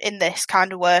invested in this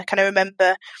kind of work. And I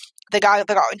remember the guy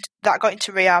that got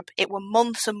into rehab, it were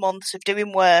months and months of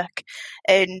doing work.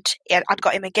 And I'd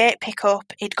got him a gate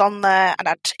pickup. He'd gone there and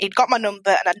he'd got my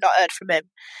number and I'd not heard from him.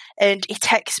 And he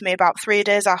texted me about 3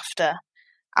 days after.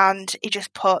 And he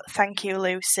just put, "Thank you,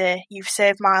 Lucy. You've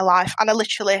saved my life." And I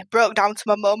literally broke down to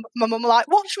my mum. My mum was like,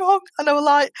 "What's wrong?" And I was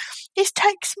like, "He's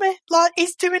texted me.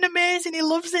 He's doing amazing. He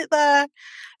loves it there."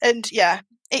 And yeah,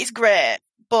 it's great,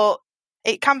 but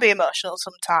it can be emotional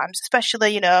sometimes,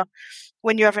 especially,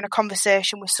 when you're having a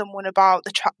conversation with someone about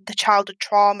the childhood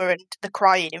trauma and the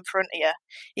crying in front of you.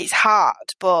 It's hard,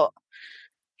 but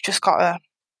you just got to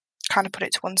kind of put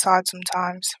it to one side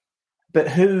sometimes. But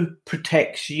who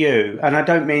protects you? And I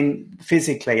don't mean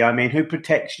physically. I mean, who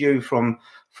protects you from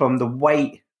the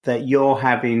weight that you're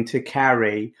having to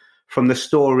carry, from the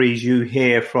stories you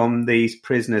hear from these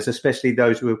prisoners, especially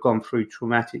those who have gone through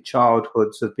traumatic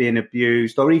childhoods of being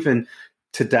abused, or even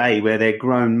today where they're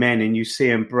grown men and you see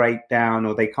them break down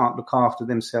or they can't look after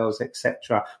themselves,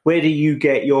 etc. Where do you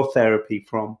get your therapy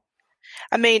from?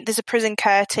 I mean, there's a prison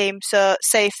care team. So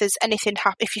say if there's anything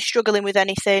if you're struggling with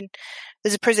anything,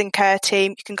 there's a prison care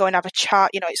team. You can go and have a chat.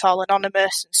 It's all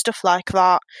anonymous and stuff like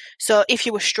that. So if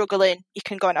you were struggling, you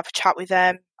can go and have a chat with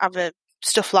them,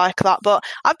 stuff like that. But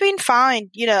I've been fine.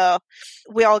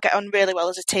 We all get on really well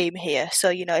as a team here.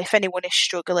 So, if anyone is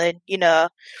struggling,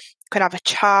 can have a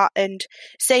chat. And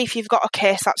say if you've got a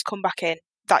case that's come back in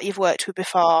that you've worked with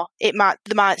before, they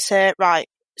might say, right,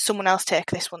 someone else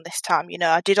take this one this time.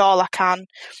 I did all I can.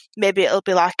 Maybe it'll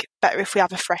be better if we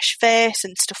have a fresh face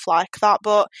and stuff like that.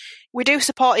 But we do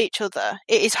support each other.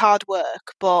 It is hard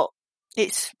work, but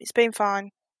it's been fine.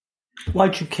 Why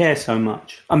do you care so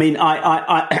much? I mean,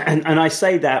 I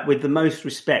say that with the most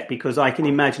respect, because I can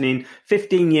imagine in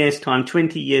 15 years' time,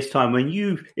 20 years' time, when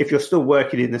if you're still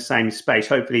working in the same space,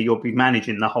 hopefully you'll be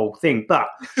managing the whole thing. But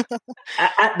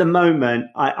at the moment,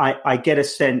 I get a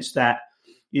sense that,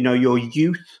 your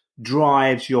youth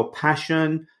drives your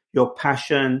passion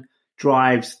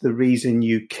drives the reason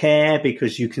you care,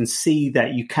 because you can see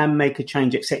that you can make a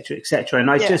change, etc., etc. And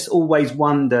I just always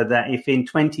wonder that if in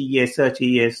 20 years, 30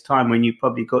 years time, when you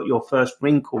probably got your first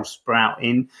wrinkle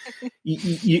sprouting,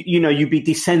 you'd be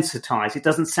desensitized. It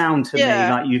doesn't sound to me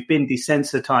like you've been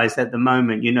desensitized at the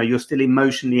moment. You're still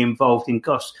emotionally involved in,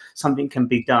 gosh, something can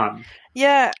be done.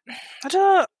 Yeah,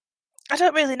 I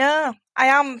don't really know.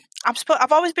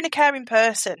 I've always been a caring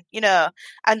person,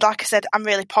 and like I said, I'm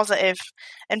really positive.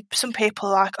 And some people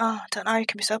are like, oh, I don't know, you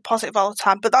can be so positive all the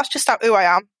time. But that's just who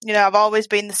I am. I've always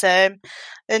been the same.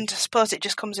 And I suppose it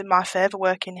just comes in my favour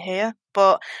working here.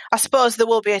 But I suppose there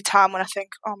will be a time when I think,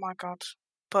 oh my God.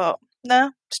 But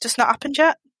no, it's just not happened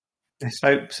yet. Let's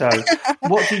hope so.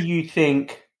 What do you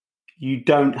think you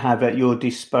don't have at your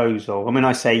disposal? I mean,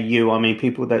 I say you, I mean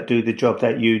people that do the job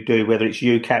that you do, whether it's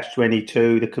you, Catch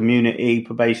 22, the community,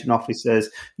 probation officers,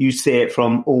 you see it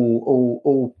from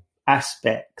all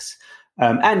aspects,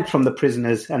 and from the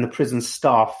prisoners and the prison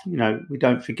staff, we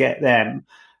don't forget them.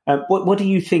 What do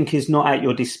you think is not at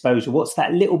your disposal? What's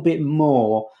that little bit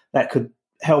more that could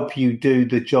help you do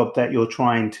the job that you're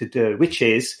trying to do, which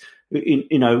is,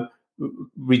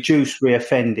 reduce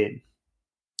reoffending?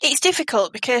 It's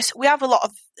difficult because we have a lot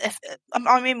of,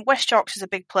 West Yorkshire's a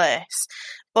big place,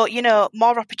 but,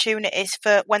 more opportunities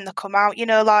for when they come out,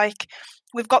 like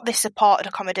we've got this supported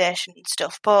accommodation and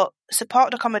stuff, but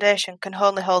supported accommodation can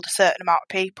only hold a certain amount of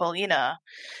people,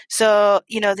 so,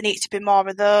 there needs to be more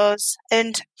of those.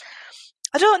 And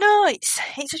I don't know,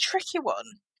 it's a tricky one,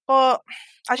 but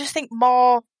I just think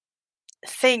more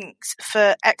things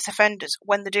for ex-offenders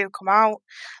when they do come out,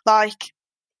 like,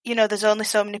 there's only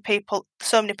so many people,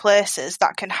 so many places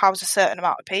that can house a certain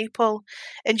amount of people.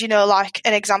 And, like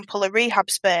an example, a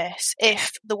rehab space,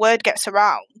 if the word gets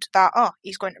around that, oh,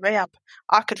 he's going to rehab,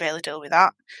 I could really deal with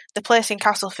that. The place in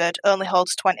Castleford only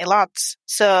holds 20 lads.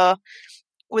 So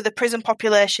with a prison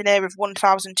population here of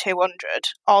 1,200,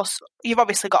 also, you've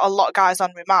obviously got a lot of guys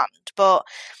on remand, but,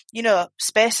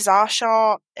 spaces are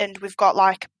short and we've got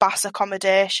like bass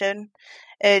accommodation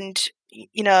and,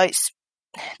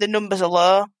 the numbers are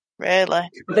low, really.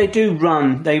 But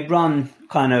they run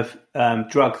kind of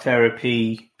drug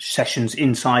therapy sessions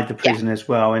inside the prison as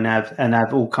well, and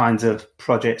have all kinds of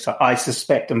projects, I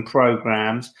suspect, and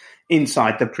programs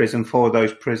inside the prison for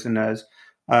those prisoners.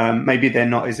 Maybe they're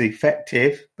not as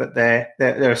effective, but they're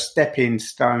a stepping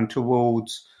stone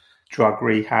towards drug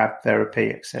rehab therapy,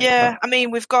 etc. Yeah, I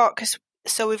mean we've got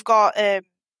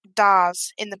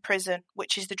DARS in the prison,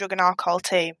 which is the drug and alcohol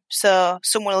team. So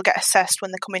someone will get assessed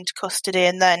when they come into custody,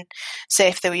 and then say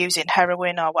if they were using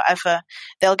heroin or whatever,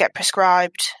 they'll get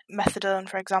prescribed methadone,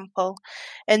 for example.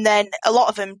 And then a lot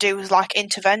of them do like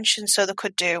interventions, so they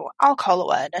could do alcohol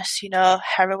awareness,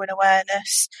 heroin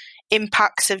awareness,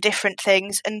 impacts of different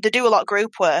things, and they do a lot of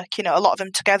group work, a lot of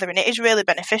them together, and it is really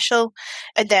beneficial.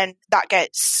 And then that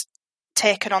gets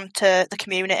taken onto the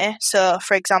community. So,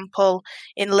 for example,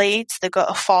 in Leeds, they go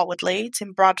to Forward Leeds.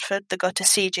 In Bradford, they go to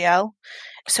CGL.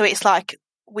 So it's like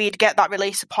we'd get that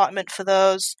release appointment for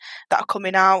those that are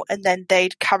coming out, and then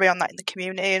they'd carry on that in the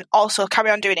community and also carry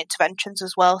on doing interventions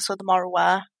as well, so they're more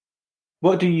aware.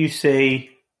 What do you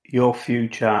see your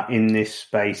future in this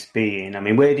space being? I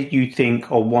mean, where did you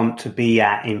think or want to be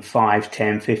at in 5,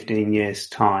 10, 15 years'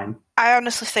 time? I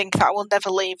honestly think that I will never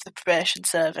leave the probation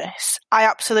service. I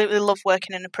absolutely love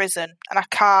working in a prison, and I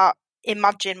can't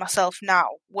imagine myself now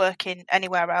working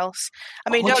anywhere else. I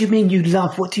mean, what do you mean you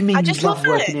love? What do you mean you love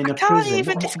working in a prison? I can't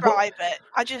even describe it.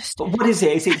 But what is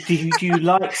it? Is it? Do you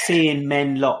like seeing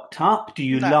men locked up? Do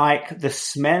you like the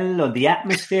smell or the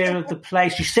atmosphere of the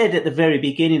place? You said at the very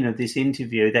beginning of this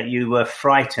interview that you were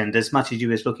frightened as much as you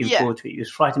was looking forward to it. You was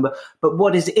frightened, but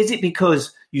what is it? Is it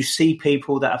because you see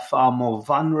people that are far more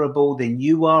vulnerable than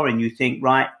you are, and you think,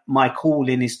 right, my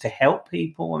calling is to help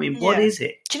people? I mean, what is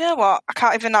it? Do you know what? I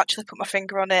can't even actually put my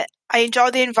finger on it. I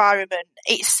enjoy the environment.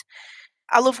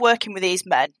 I love working with these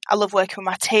men. I love working with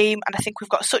my team, and I think we've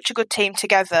got such a good team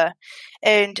together.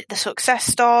 And the success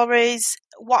stories,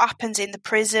 what happens in the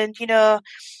prison,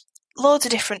 loads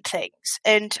of different things.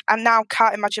 And I now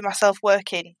can't imagine myself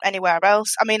working anywhere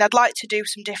else. I mean, I'd like to do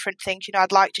some different things.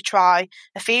 I'd like to try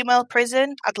a female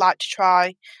prison. I'd like to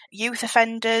try youth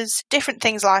offenders, different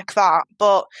things like that.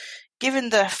 But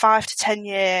given the 5 to 10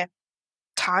 year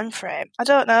time frame, I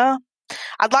don't know.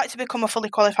 I'd like to become a fully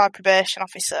qualified probation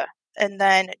officer and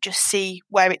then just see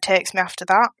where it takes me after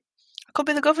that. I could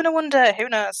be the governor one day, who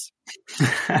knows?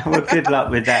 Well, good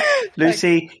luck with that.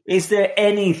 Lucy, is there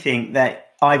anything that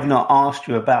I've not asked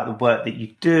you about the work that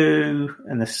you do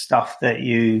and the stuff that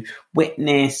you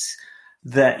witness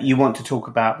that you want to talk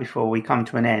about before we come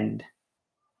to an end?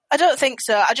 I don't think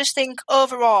so. I just think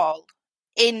overall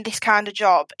in this kind of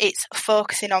job, it's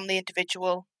focusing on the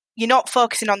individual. You're not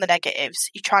focusing on the negatives.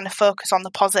 You're trying to focus on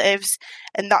the positives,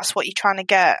 and that's what you're trying to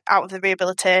get out of the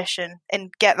rehabilitation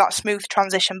and get that smooth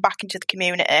transition back into the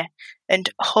community and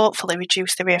hopefully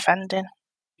reduce the reoffending.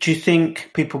 Do you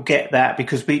think people get that?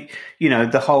 Because the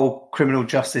whole criminal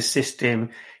justice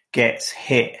system gets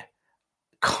hit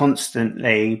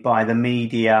constantly by the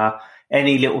media.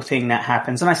 Any little thing that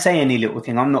happens, and I say any little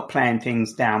thing, I'm not playing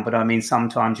things down, but I mean,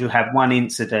 sometimes you have one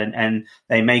incident and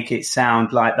they make it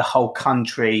sound like the whole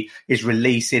country is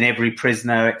releasing every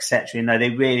prisoner, etc. You know, they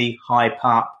really hype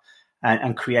up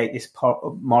and create this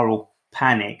moral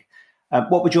panic.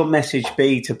 What would your message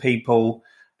be to people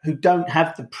who don't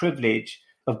have the privilege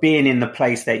of being in the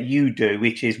place that you do,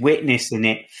 which is witnessing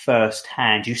it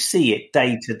firsthand? You see it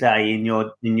day to day in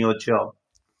your job.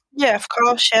 Yeah, of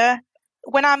course, yeah.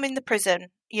 When I'm in the prison,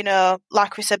 you know,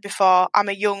 like we said before, I'm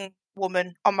a young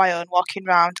woman on my own walking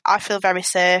around. I feel very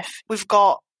safe. We've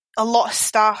got a lot of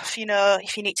staff, you know,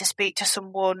 if you need to speak to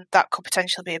someone that could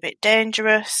potentially be a bit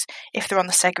dangerous, if they're on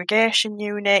the segregation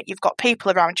unit, you've got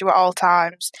people around you at all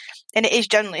times. And it is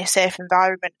generally a safe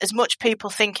environment. As much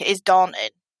people think it is daunting,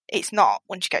 it's not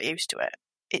once you get used to it.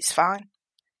 It's fine.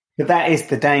 But that is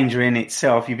the danger in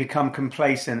itself. You become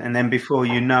complacent, and then before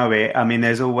you know it, I mean,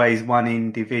 there's always one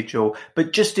individual.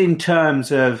 But just in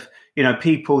terms of, you know,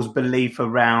 people's belief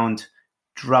around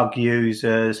drug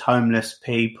users, homeless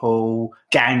people,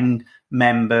 gang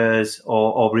members,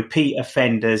 or repeat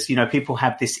offenders, you know, people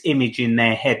have this image in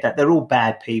their head that they're all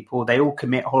bad people, they all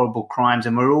commit horrible crimes,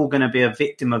 and we're all going to be a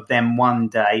victim of them one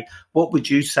day. What would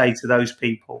you say to those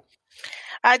people?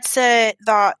 I'd say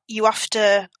that you have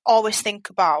to always think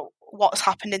about what's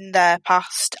happened in their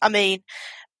past. I mean,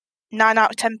 9 out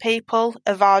of 10 people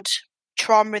have had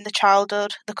trauma in the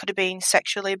childhood. They could have been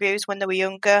sexually abused when they were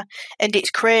younger. And it's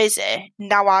crazy,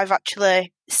 now I've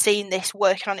actually seen this,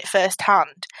 working on it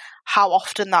firsthand, how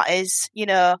often that is. You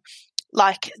know,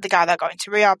 like the guy that got into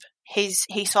rehab, he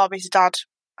saw his dad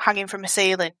hanging from a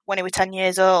ceiling when he was 10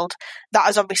 years old. That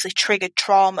has obviously triggered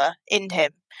trauma in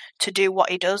him to do what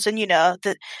he does. And, you know,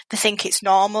 they think it's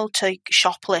normal to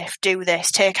shoplift, do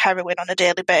this, take heroin on a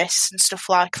daily basis and stuff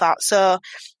like that. So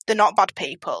they're not bad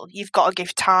people. You've got to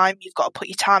give time. You've got to put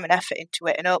your time and effort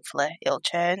into it, and hopefully it'll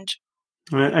change.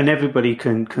 And everybody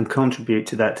can contribute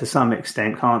to that to some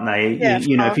extent, can't they? Yeah,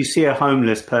 you know, if you see a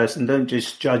homeless person, don't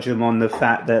just judge them on the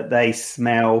fact that they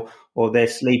smell or they're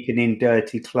sleeping in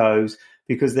dirty clothes,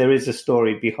 because there is a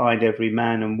story behind every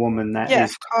man and woman that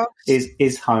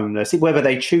is homeless. Whether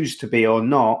they choose to be or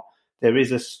not, there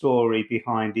is a story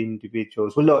behind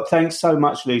individuals. Well, look, thanks so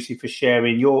much, Lucy, for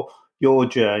sharing your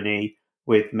journey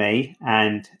with me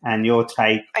and your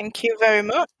take. Thank you very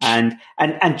much. And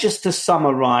just to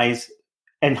summarise,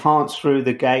 Enhance Through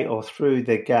the Gate or Through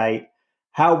the Gate,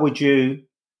 how would you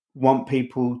want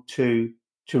people to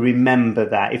remember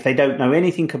that? If they don't know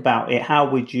anything about it,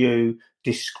 how would you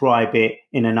describe it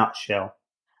in a nutshell?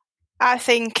 I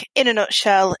think in a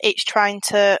nutshell, it's trying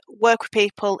to work with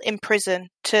people in prison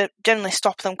to generally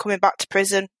stop them coming back to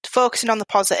prison, focusing on the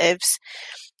positives,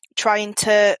 trying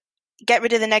to get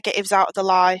rid of the negatives out of their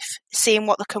life, seeing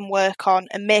what they can work on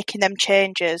and making them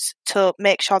changes to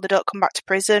make sure they don't come back to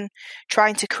prison,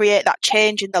 trying to create that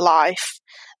change in their life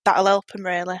that'll help them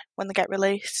really when they get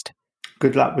released.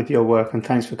 Good luck with your work, and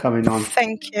thanks for coming on.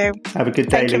 Thank you. Have a good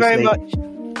day, Lucy. Thank you very much.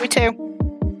 We too.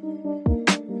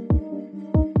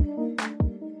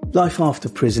 Life after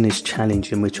prison is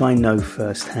challenging, which I know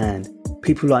firsthand.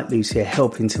 People like Lucy are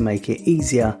helping to make it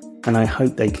easier, and I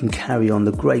hope they can carry on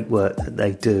the great work that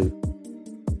they do.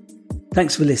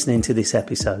 Thanks for listening to this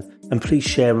episode, and please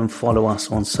share and follow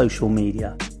us on social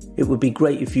media. It would be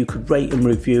great if you could rate and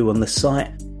review on the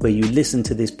site where you listen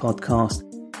to this podcast.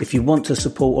 If you want to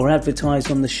support or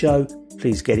advertise on the show,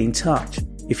 please get in touch.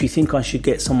 If you think I should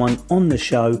get someone on the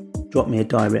show, drop me a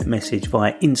direct message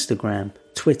via Instagram,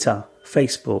 Twitter,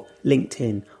 Facebook,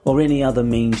 LinkedIn, or any other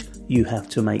means you have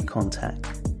to make contact.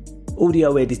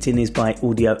 Audio editing is by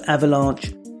Audio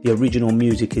Avalanche. The original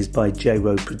music is by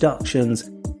J-Road Productions.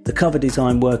 The cover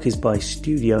design work is by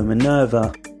Studio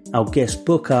Minerva. Our guest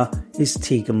booker is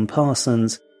Tegan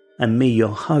Parsons. And me, your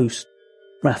host,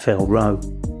 Raphael Rowe.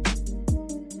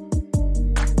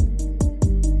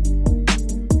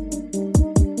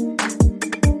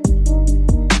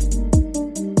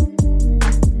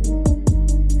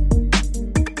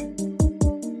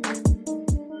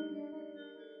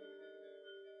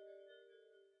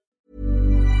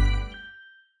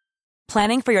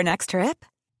 Planning for your next trip?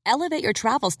 Elevate your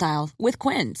travel style with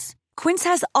Quince. Quince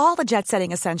has all the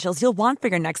jet-setting essentials you'll want for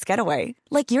your next getaway,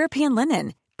 like European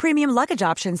linen, premium luggage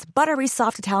options, buttery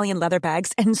soft Italian leather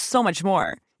bags, and so much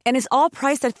more. And is all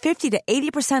priced at 50 to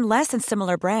 80% less than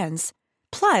similar brands.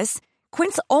 Plus,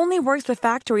 Quince only works with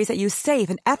factories that use safe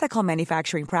and ethical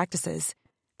manufacturing practices.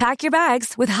 Pack your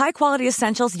bags with high-quality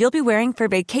essentials you'll be wearing for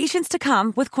vacations to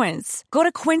come with Quince. Go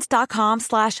to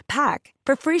quince.com/pack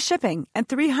for free shipping and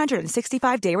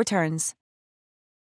 365-day returns.